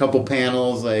 Sure, a couple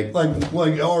panels like Like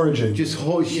Origin. just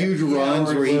whole huge Yeah,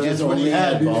 runs where he that's just what he only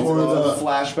had had bone before claws. the-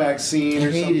 flashback scene I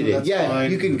or something. hated it. That's Yeah,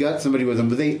 fine. you can gut somebody with them,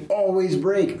 but they always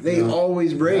break. They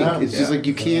always break. Yeah. It's just Yeah. like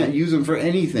you can't use them for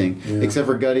anything Yeah. except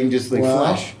for gutting just like Wow.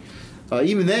 flesh.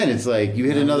 Even then, it's like you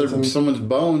hit another that's- someone's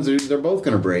bones, they're both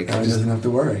gonna break. Now he Just- doesn't have to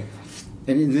worry.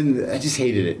 And then I just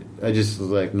hated it. I just was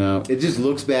like, no. It just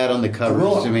looks bad on the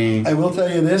covers to me. I will tell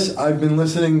you this. I've been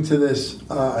listening to this.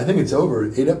 I think it's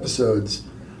over 8 episodes.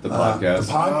 The podcast.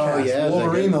 The podcast. Oh, yeah,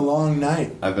 Wolverine: The Long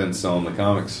Night. I've been selling the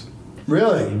comics.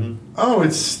 Really? Mm-hmm. Oh,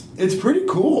 it's pretty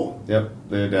cool. Yep.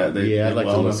 They I'd like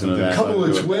to listen to that. A couple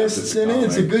of twists in it.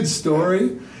 It's a good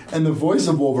story. And the voice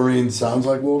of Wolverine sounds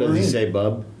like Wolverine. Does he say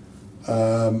bub?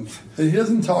 He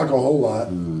doesn't talk a whole lot.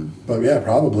 But yeah,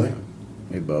 probably.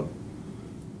 Hey, bub.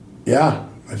 Yeah,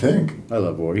 I think. I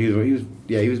love Wolverine.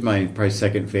 He was my probably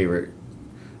second favorite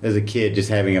as a kid. Just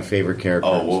having a favorite character.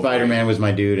 Oh, Spider-Man was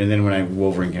my dude, and then when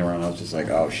Wolverine came around, I was just like,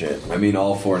 oh shit. I mean,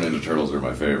 all 4 Ninja Turtles are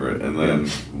my favorite, and then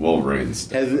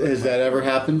Wolverine's. Has that ever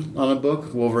happened on a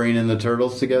book? Wolverine and the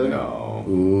Turtles together? No.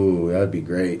 Ooh, that would be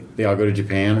great. They all go to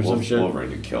Japan or some shit. Wolverine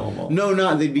would kill them all.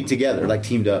 No, they'd be together, like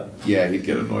teamed up. Yeah, he'd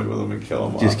get annoyed with them and kill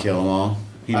them all. Just kill them all.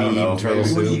 He'd I don't be know. eating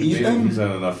turtles Would too. he eat Maybe them? he's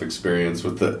had enough experience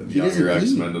with the doesn't younger eat.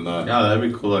 X-Men to not. Yeah,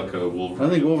 that'd be cool. Like a Wolverine.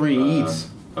 I think Wolverine eats.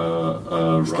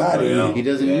 gotta Raphael. He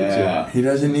doesn't need to. He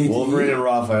doesn't need Wolverine to and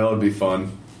Raphael would be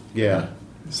fun. Yeah.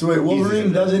 eat. So wait,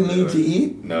 Wolverine doesn't need to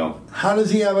eat? No. How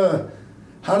does he have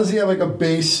like a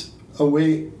base, a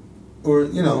weight, or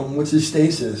what's his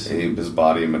stasis? His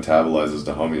body metabolizes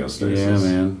to homeostasis. Yeah,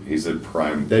 man. He's at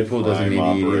prime. Deadpool doesn't prime need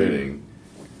to eat operating.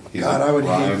 He's God, at I would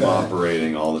hate prime that.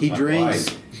 operating all the He time. drinks,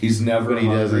 Why? He's never but he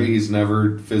hungry. doesn't. He's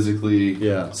never physically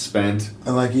spent.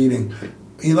 I like eating.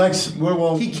 He likes.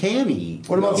 Well, He can eat.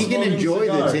 what about he can smoking enjoy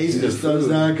cigars? the taste He of just does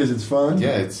food. that because it's fun.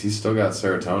 Yeah, he's still got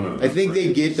serotonin. I think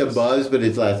they get the buzz, but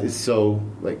it's so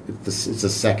like it's a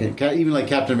second. Even like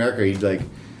Captain America, he'd like.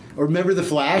 Or remember the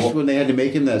Flash when they had to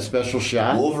make him that special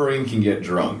shot? Wolverine can get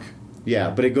drunk.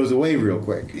 Yeah, but it goes away real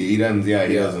quick. He doesn't. Yeah,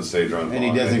 he doesn't stay drunk. And he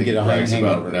long. I doesn't think get a brags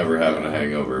hangover. about never having a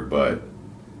hangover, but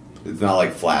it's not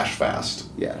like Flash fast.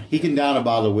 Yeah, he can down a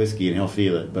bottle of whiskey and he'll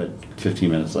feel it, but 15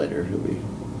 minutes later he'll be.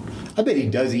 I bet he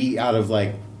does eat out of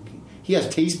like. He has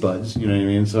taste buds, you know what I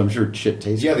mean? So I'm sure shit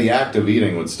tastes. Yeah, the act of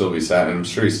eating would still be sad, and I'm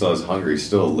sure he still is hungry. He's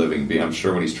still a living being. I'm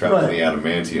sure when he's trapped in the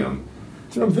adamantium,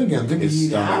 That's what I'm thinking. I'm thinking his he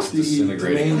stomach's has to eat to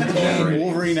disintegrating. maintain.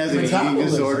 Wolverine has an eating Metabolism.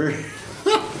 disorder.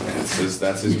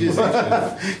 That's his.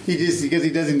 He just because he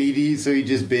doesn't need to eat, so he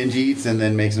just binge eats and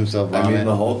then makes himself vomit. I mean,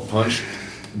 the Hulk punched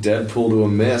Deadpool to a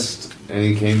mist, and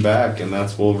he came back, and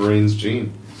that's Wolverine's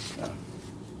gene.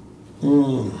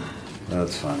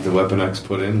 That's funny. The Weapon X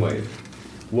put in weight.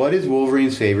 What is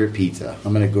Wolverine's favorite pizza?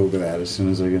 I'm gonna Google that as soon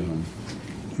as I get home.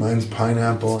 Mine's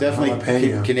pineapple. It's definitely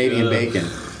jalapeno. Canadian Ugh. bacon.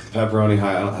 Pepperoni,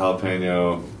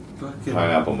 jalapeno,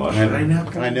 pineapple mushroom. I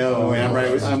know, man. I'm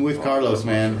right. I'm with Carlos,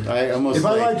 man. I almost. If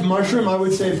I liked mushroom, I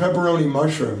would say pepperoni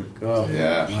mushroom. Oh.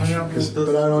 Yeah.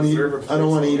 But I don't eat. I don't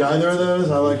want to eat either of those.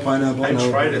 I like pineapple. I no.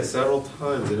 tried it several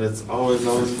times, and it's always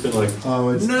been like, Oh,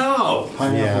 it's no!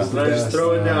 pineapple's And the I just best.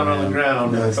 throw it down on the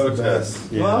ground No, and it's the protest.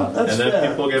 best. Well, that's And then fair.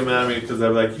 people get mad at me because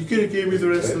they're like, you could have gave me the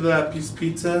rest of that piece of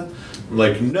pizza. I'm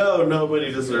like, no,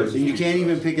 nobody deserves You can't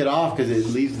even pick it off because it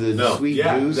leaves the No. sweet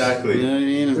Yeah, juice. exactly. You know what I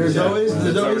mean? There's always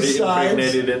It's already sides.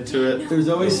 impregnated into it. There's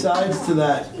always sides to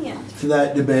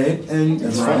that debate, and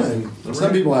that's fine.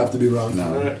 Some people have to be wrong.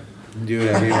 No. Do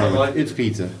whatever you want. It's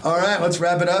pizza. All right, let's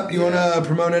wrap it up. You want to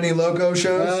promote any Loco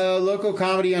shows? Local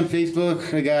comedy on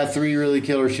Facebook. I got 3 really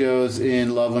killer shows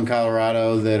in Loveland,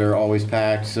 Colorado that are always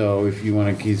packed. So if you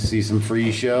want to see some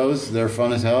free shows, they're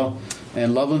fun as hell.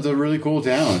 And Loveland's a really cool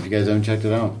town if you guys haven't checked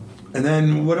it out. And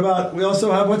then what about? We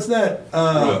also have what's that?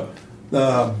 The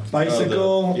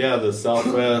bicycle. The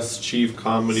Southwest Chief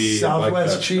Comedy. Southwest Bike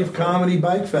Fest. Chief Comedy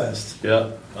Bike Fest. Yeah.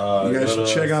 You guys go should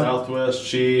to check out- Southwest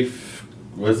Chief.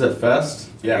 What is it? Fest?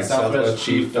 Yeah,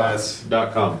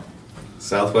 SouthwestChief.com.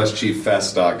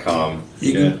 SouthwestChiefFest.com.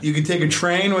 You can take a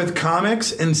train with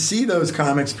comics and see those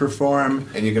comics perform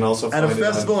And you can also at a find it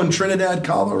festival in Trinidad,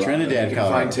 Colorado. You can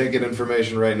find ticket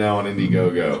information right now on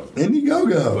Indiegogo.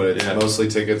 Indiegogo. But it's mostly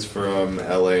tickets from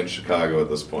LA and Chicago at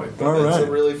this point. But All it's right.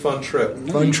 a really fun trip.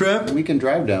 Fun trip. We can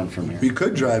drive down from here. You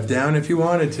could drive down if you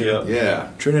wanted to. Yeah.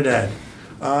 Trinidad.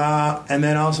 And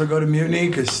then also go to Mutiny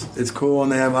because it's cool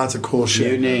and they have lots of cool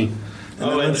shit. Mutiny.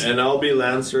 And I'll be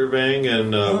land surveying in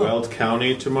Weld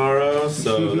County tomorrow,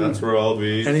 so that's where I'll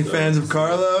be. Any so. fans of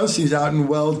Carlos? He's out in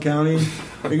Weld County.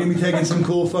 Are you going to be taking some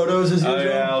cool photos as usual?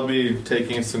 Yeah, I'll be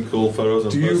taking some cool photos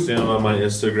and Do you- posting them on my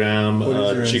Instagram.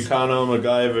 What is yours? Chicano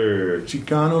MacGyver.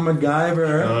 Chicano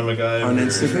MacGyver. Chicano MacGyver. On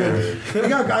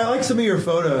Instagram. I like some of your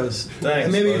photos. Thanks,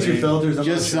 And maybe it's your buddy. filters. I'm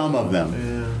Just not some of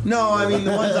them. No, I mean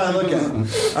the ones I look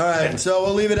at. All right, so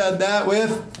we'll leave it at that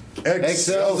with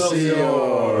Excelsior.